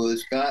Hollywood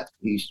Scott.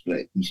 He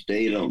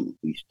stayed on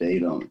me.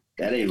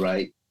 That ain't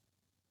right.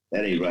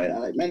 Man,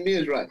 it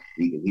is right.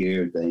 He can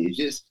hear everything. It's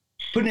just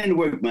putting in the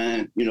work,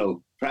 man.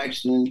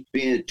 Practicing,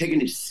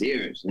 taking it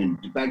serious. And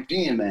back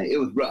then, man, it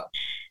was rough.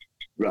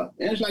 rough.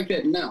 And it's like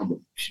that now, but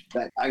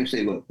like I can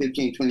say,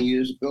 15, 20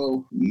 years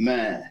ago,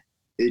 man,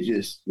 it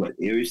just,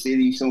 every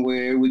city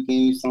somewhere, every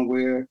weekend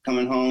somewhere,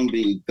 coming home,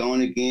 being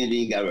gone again, then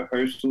you got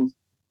rehearsals.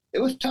 It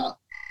was tough.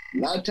 A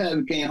lot of times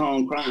we came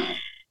home crying.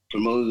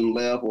 Promoters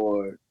left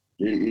or,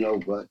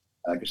 but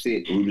like I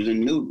said, oodles and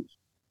noodles.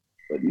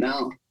 But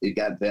now it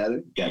got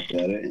better,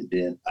 and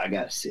then I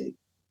got sick.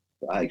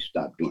 So I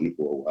stopped doing it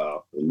for a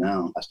while. But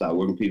now I started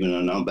working with people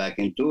and I'm back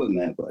into it,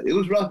 man. But it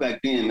was rough back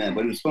then, man,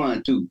 but it was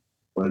fun too.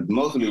 But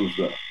most of it was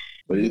rough.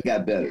 But it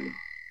got better.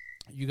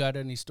 You got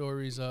any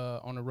stories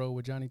on the road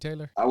with Johnny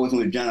Taylor? I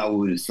wasn't with Johnny, I was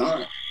with his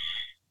son,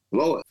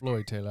 Floyd.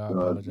 Floyd Taylor, I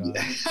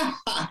apologize.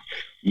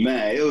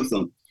 Man, it was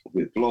some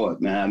with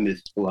Floyd, man. I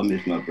miss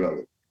my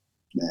brother.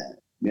 Man,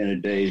 in the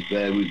days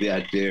back, we'd be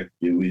out there.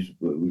 We was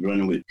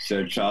running with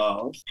Sir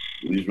Charles.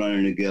 We was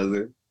running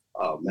together.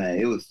 Oh man,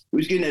 we was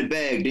getting that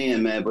bag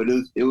then, man. But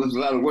it was a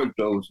lot of work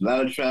though. It was a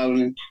lot of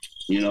traveling.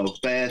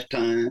 Fast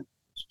time.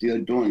 Still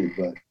doing it,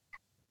 but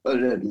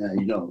other than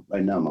that,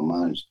 right now my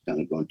mind is kind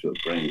of going to a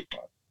brain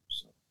fart.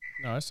 So.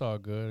 No, it's all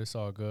good. It's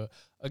all good.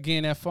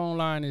 Again, that phone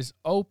line is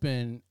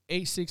open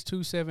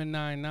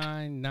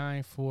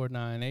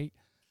 862-799-9498.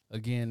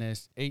 Again,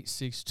 that's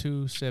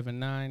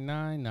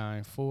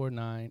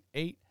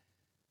 862-799-9498.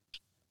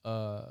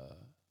 Go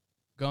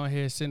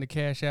ahead, send the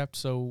cash app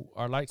so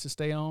our lights will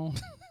stay on.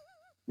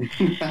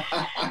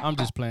 I'm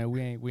just playing. We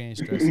ain't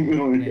stressing. We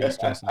ain't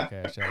stressing the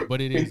cash app, but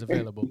it is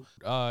available.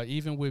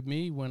 Even with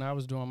me, when I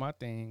was doing my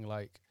thing,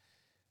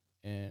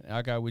 and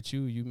I got with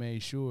you, you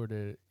made sure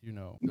that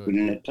you put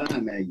in that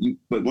time, man.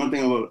 But one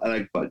thing I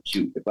like about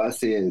you, if I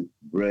said,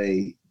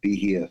 Ray, be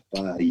here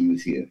 5, you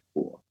was here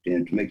 4.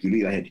 Then to make you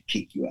leave, I had to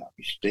kick you out.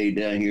 You stayed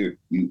down here,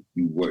 you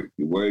worked,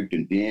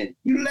 and then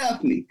you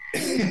left me.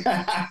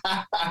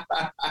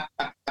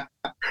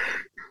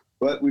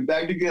 But we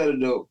back together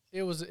though.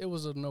 It was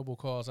a noble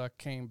cause. I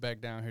came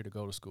back down here to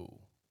go to school.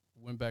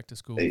 Went back to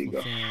school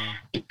for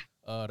film,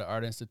 the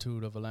Art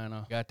Institute of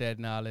Atlanta. Got that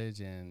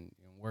knowledge and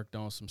worked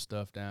on some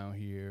stuff down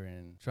here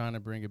and trying to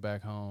bring it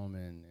back home.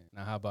 And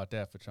now how about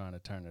that for trying to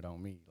turn it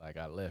on me like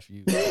I left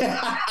you?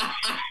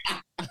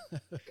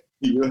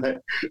 You're right.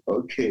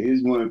 Okay,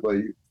 here's one for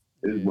you.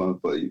 One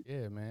for you.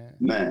 Yeah, man.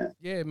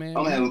 Yeah, man.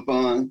 I'm having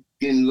fun,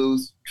 getting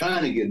loose,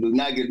 trying to get loose,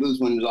 not get loose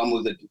when it's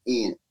almost at the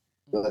end.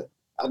 But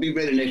I'll be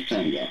ready next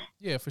time, y'all.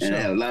 Yeah, for sure. And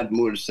I have a lot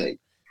more to say.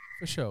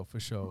 For sure.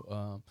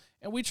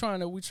 And we trying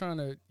to,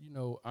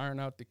 iron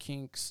out the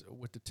kinks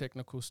with the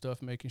technical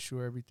stuff, making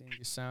sure everything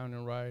is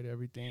sounding right,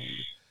 everything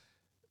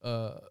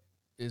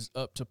is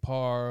up to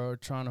par,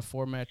 trying to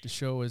format the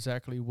show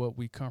exactly what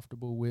we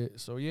comfortable with.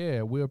 So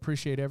yeah, we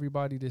appreciate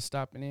everybody that's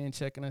stopping in,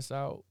 checking us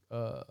out.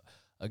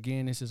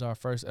 Again, this is our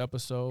first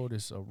episode.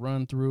 It's a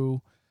run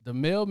through. The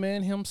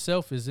mailman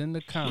himself is in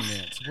the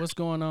comments. What's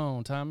going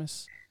on,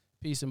 Thomas?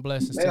 Peace and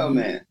blessings to you.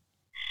 Mailman.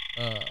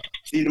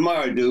 See you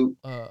tomorrow, dude.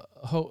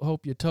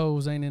 Hope your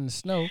toes ain't in the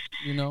snow,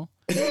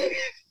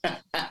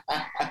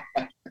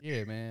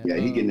 Yeah, man. Yeah,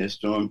 he getting that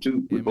storm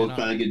too. We're both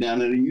trying to get down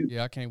there to you.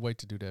 Yeah, I can't wait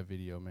to do that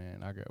video,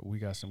 man. We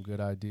got some good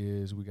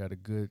ideas. We got a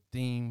good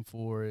theme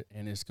for it,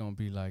 and it's gonna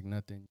be like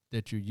nothing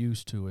that you're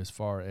used to as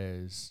far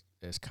as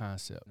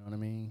concept. You know what I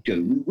mean? Cause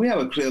we have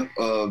a clip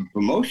of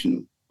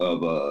promotional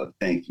of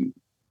Thank You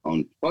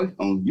on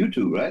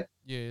YouTube, right?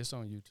 Yeah, it's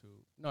on YouTube.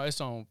 No, it's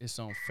on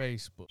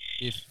Facebook.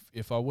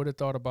 If I would have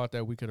thought about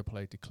that, we could have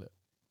played the clip.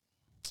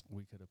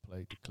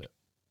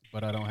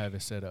 But I don't have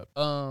it set up.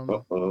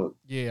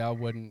 Yeah, I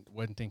wasn't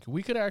thinking.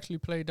 We could actually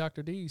play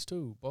Dr. D's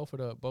too. Both of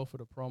the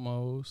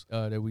promos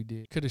that we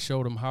did. Could have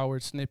showed them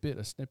Howard a snippet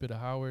of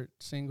Howard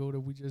single that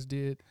we just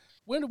did.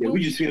 We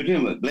just filmed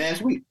him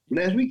last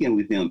weekend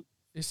with him.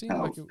 It seemed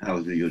like how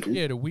was it?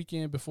 Yeah, the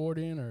weekend before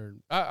then, or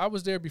I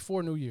was there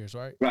before New Year's,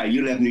 right? Right,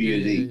 you left New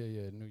Year's Eve.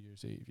 Yeah, New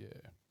Year's Eve, yeah.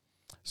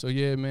 So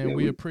yeah, man,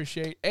 we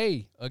appreciate.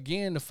 Hey,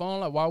 again, the phone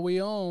line while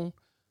we on,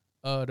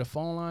 the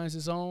phone lines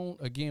is on.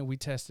 Again, we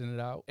testing it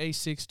out.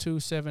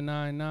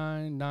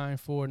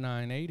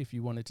 862-799-9498. If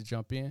you wanted to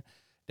jump in,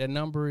 that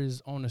number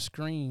is on the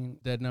screen.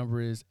 That number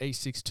is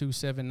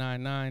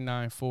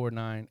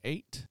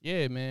 862-799-9498.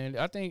 Yeah, man.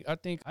 I think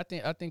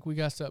we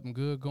got something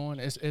good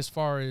going as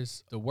far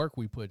as the work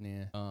we putting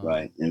in.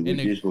 Right, and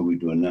just what we're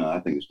doing now,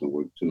 I think it's gonna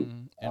work too.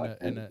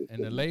 And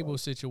the label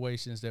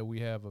situations that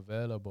we have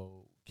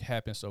available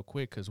happen so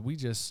quick because we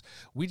just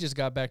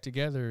got back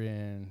together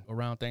in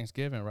around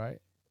Thanksgiving, right?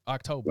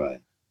 October, right?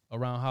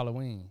 Around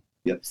Halloween.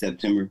 Yep,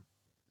 September.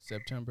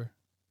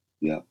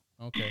 Yep.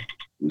 Okay.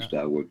 We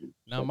start working.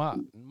 Now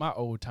my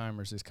old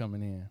timers is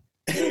coming in.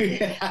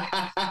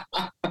 I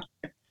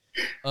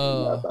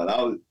thought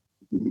I was.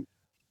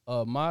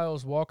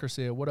 Miles Walker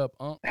said, "What up,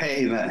 Unc?"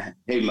 Hey man,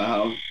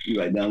 Miles, you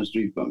right down the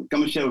street from me.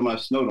 Come and shovel my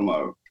snow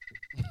tomorrow.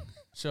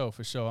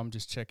 For sure. I'm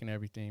just checking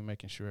everything,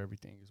 making sure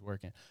everything is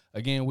working.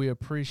 Again, we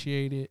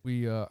appreciate it.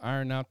 We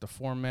iron out the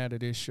format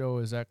of this show,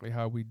 exactly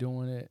how we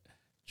doing it.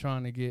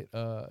 Trying to get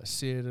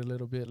Sid a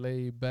little bit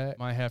laid back.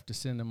 Might have to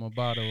send him a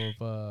bottle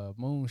of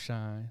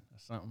moonshine or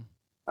something.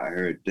 I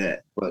heard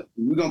that. But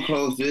we're going to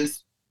close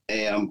this.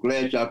 Hey, I'm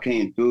glad y'all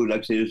came through. Like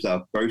I said, this is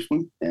our first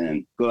one.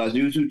 And go to our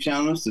YouTube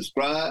channel,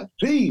 subscribe.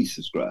 Please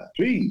subscribe.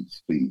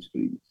 Please, please,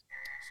 please.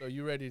 So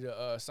you ready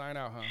to sign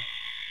out, huh?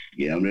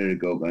 Yeah, I'm ready to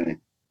go, buddy.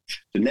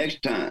 Till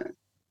next time.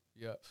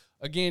 Yep.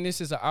 Again, this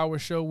is an hour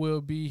show.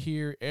 We'll be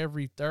here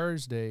every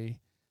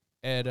Thursday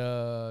at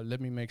let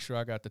me make sure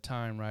I got the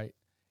time right.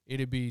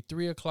 It'll be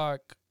 3 o'clock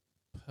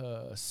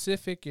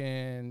Pacific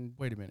and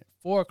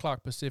 4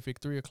 o'clock Pacific,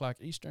 3 o'clock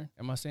Eastern.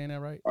 Am I saying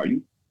that right? Are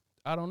you?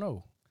 I don't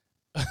know.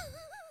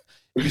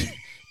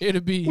 It'll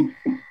be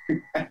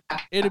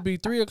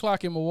 3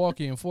 o'clock in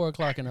Milwaukee and 4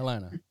 o'clock in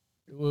Atlanta.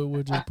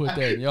 We'll just put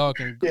that. Y'all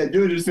can do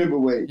it the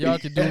simple way. Y'all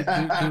can do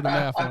the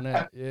math on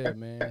that. Yeah,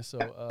 man.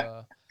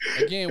 So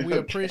again, we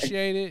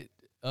appreciate it.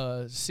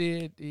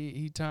 Sid,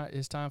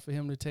 it's time for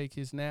him to take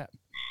his nap,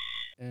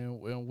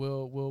 and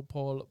we'll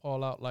pull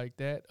out like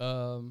that.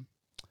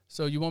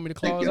 So you want me to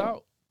close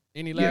out?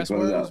 Any last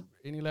words? Out.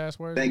 Any last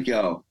words? Thank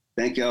y'all.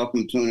 Thank y'all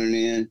for tuning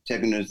in,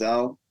 checking us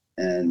out.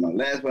 And my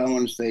last word I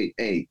want to say,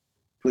 hey,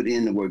 put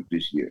in the work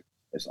this year.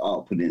 That's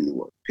all. Put in the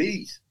work.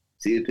 Peace.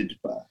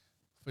 Sid55.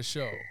 For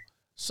sure.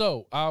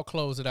 So I'll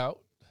close it out.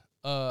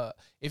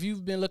 If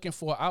you've been looking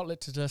for an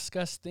outlet to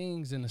discuss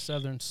things in the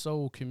Southern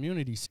Soul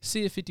community,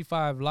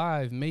 Sid55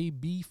 Live may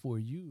be for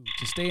you.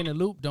 To stay in the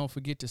loop, don't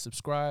forget to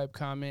subscribe,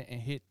 comment,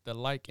 and hit the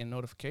like and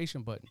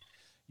notification button.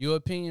 Your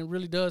opinion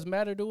really does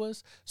matter to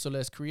us, so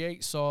let's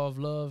create, solve,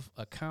 love,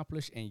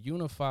 accomplish, and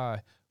unify.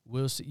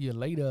 We'll see you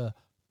later.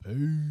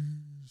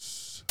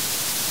 Peace.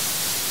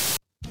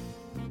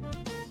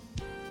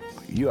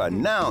 You are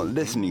now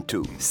listening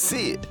to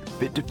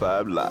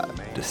Sid55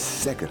 Live, the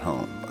second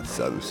home of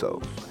Southern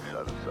Soul.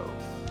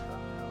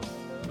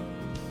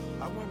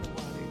 I wonder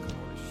why they call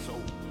it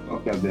soul.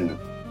 Okay, dinner.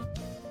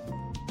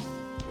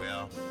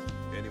 Well,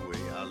 anyway,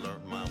 I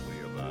learned my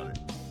way about it.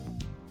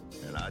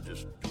 And I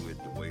just do it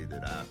the way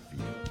that I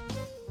feel.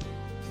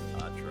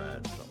 I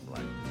tried something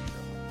like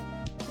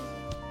this.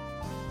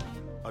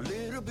 A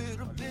little bit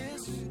of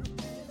this,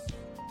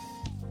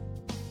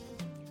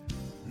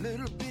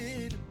 little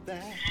bit of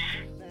that,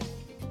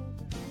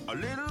 a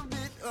little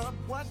bit of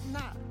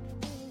whatnot,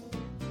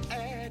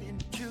 adding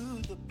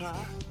to the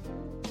pie.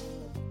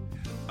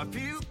 A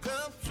few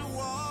cups of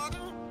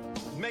water,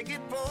 make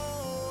it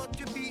 4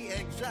 to be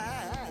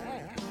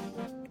exact.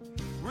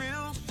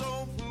 Real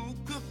soul food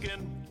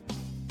cooking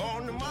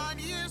on the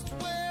mightiest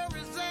where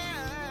is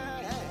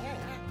at.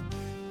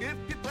 If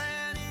you're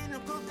planning to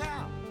cook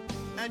out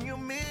and your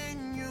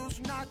menu's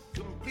not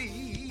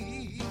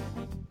complete,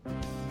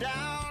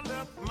 dial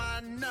up my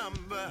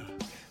number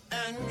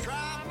and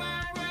try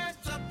my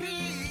recipe.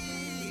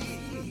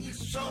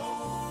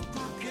 Soul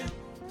cooking,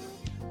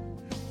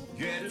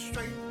 get it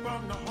straight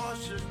from the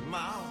horse's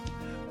mouth.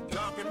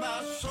 Talking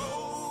about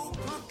soul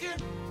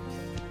cooking,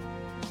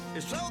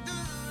 it's so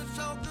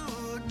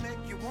good, make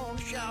you want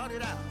to shout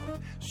it out.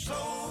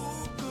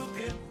 Soul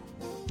cooking,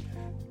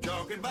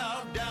 talking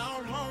about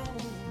down home.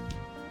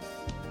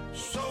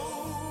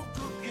 Soul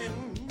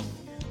cooking.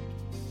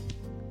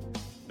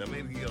 Now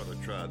maybe you ought to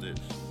try this.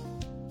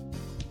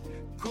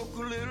 Cook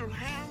a little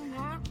ham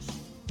hocks,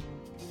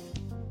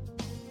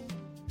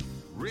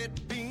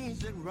 red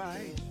beans and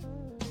rice,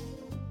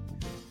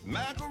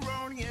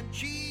 macaroni and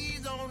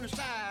cheese on the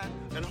side,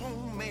 and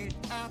homemade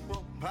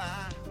apple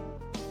pie.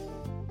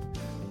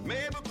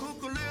 Maybe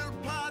cook a little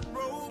pot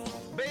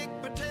roast,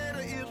 baked potato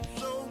if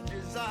so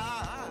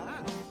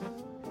desired.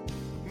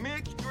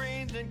 Mixed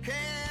greens and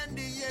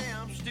candy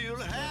yams, still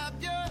have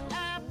your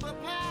apple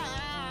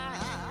pie.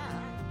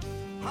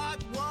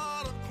 Hot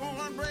water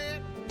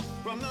cornbread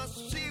from the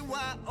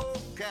CYO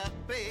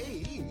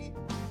Cafe.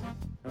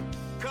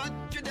 Cut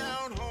you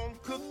down home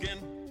cooking,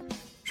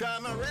 try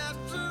my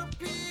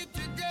recipe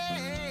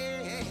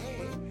today.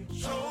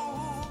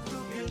 Soul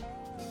cooking,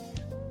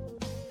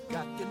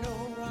 got to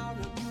know how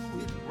to do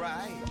it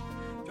right.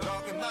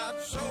 Talking about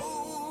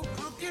soul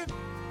cooking,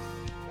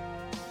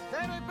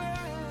 let it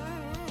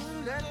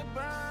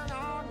burn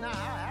all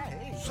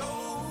night.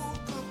 Soul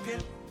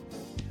cooking,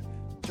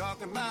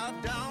 talking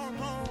about down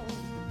home.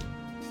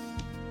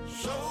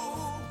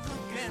 Soul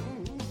cooking,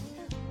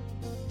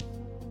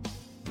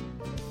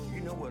 you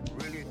know what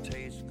really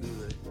tastes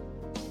good?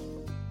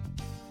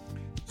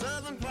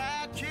 Southern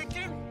fried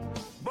chicken,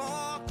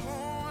 boiled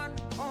corn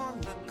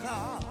on the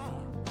cob,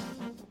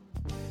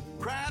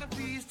 cried a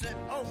feast and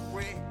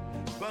okra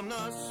from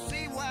the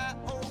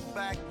CYO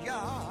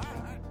backyard.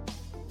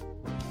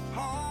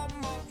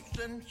 Hormones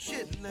and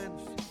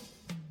chitlins,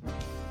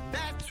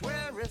 that's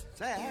where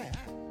it's at.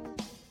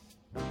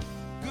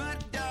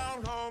 Good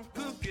down home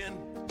cooking,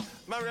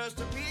 my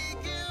recipe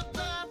gives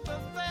up a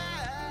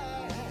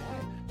fat.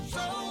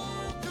 Soul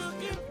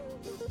cooking,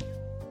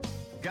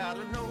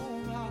 gotta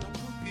know how to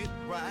cook it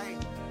right.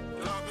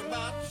 Talking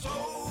about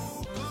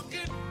soul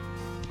cooking,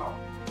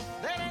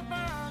 let it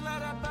burn,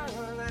 let it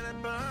burn, let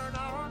it burn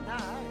all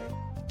night.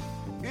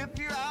 If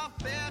you're out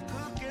there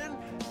cooking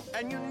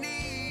and you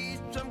need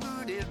some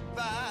good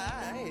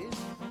advice,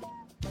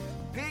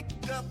 pick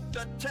up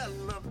the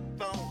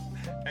telephone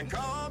and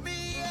call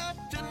me up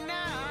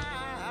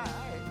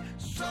tonight.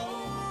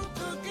 Soul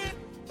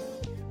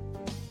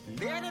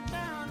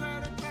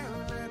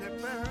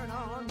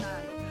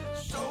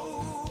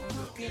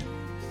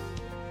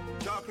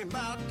talking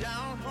about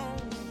down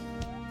home.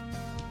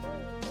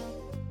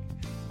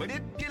 But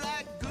if you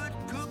like good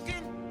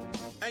cooking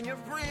and your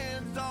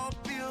friends all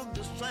feel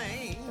the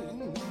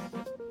same,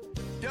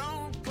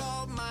 don't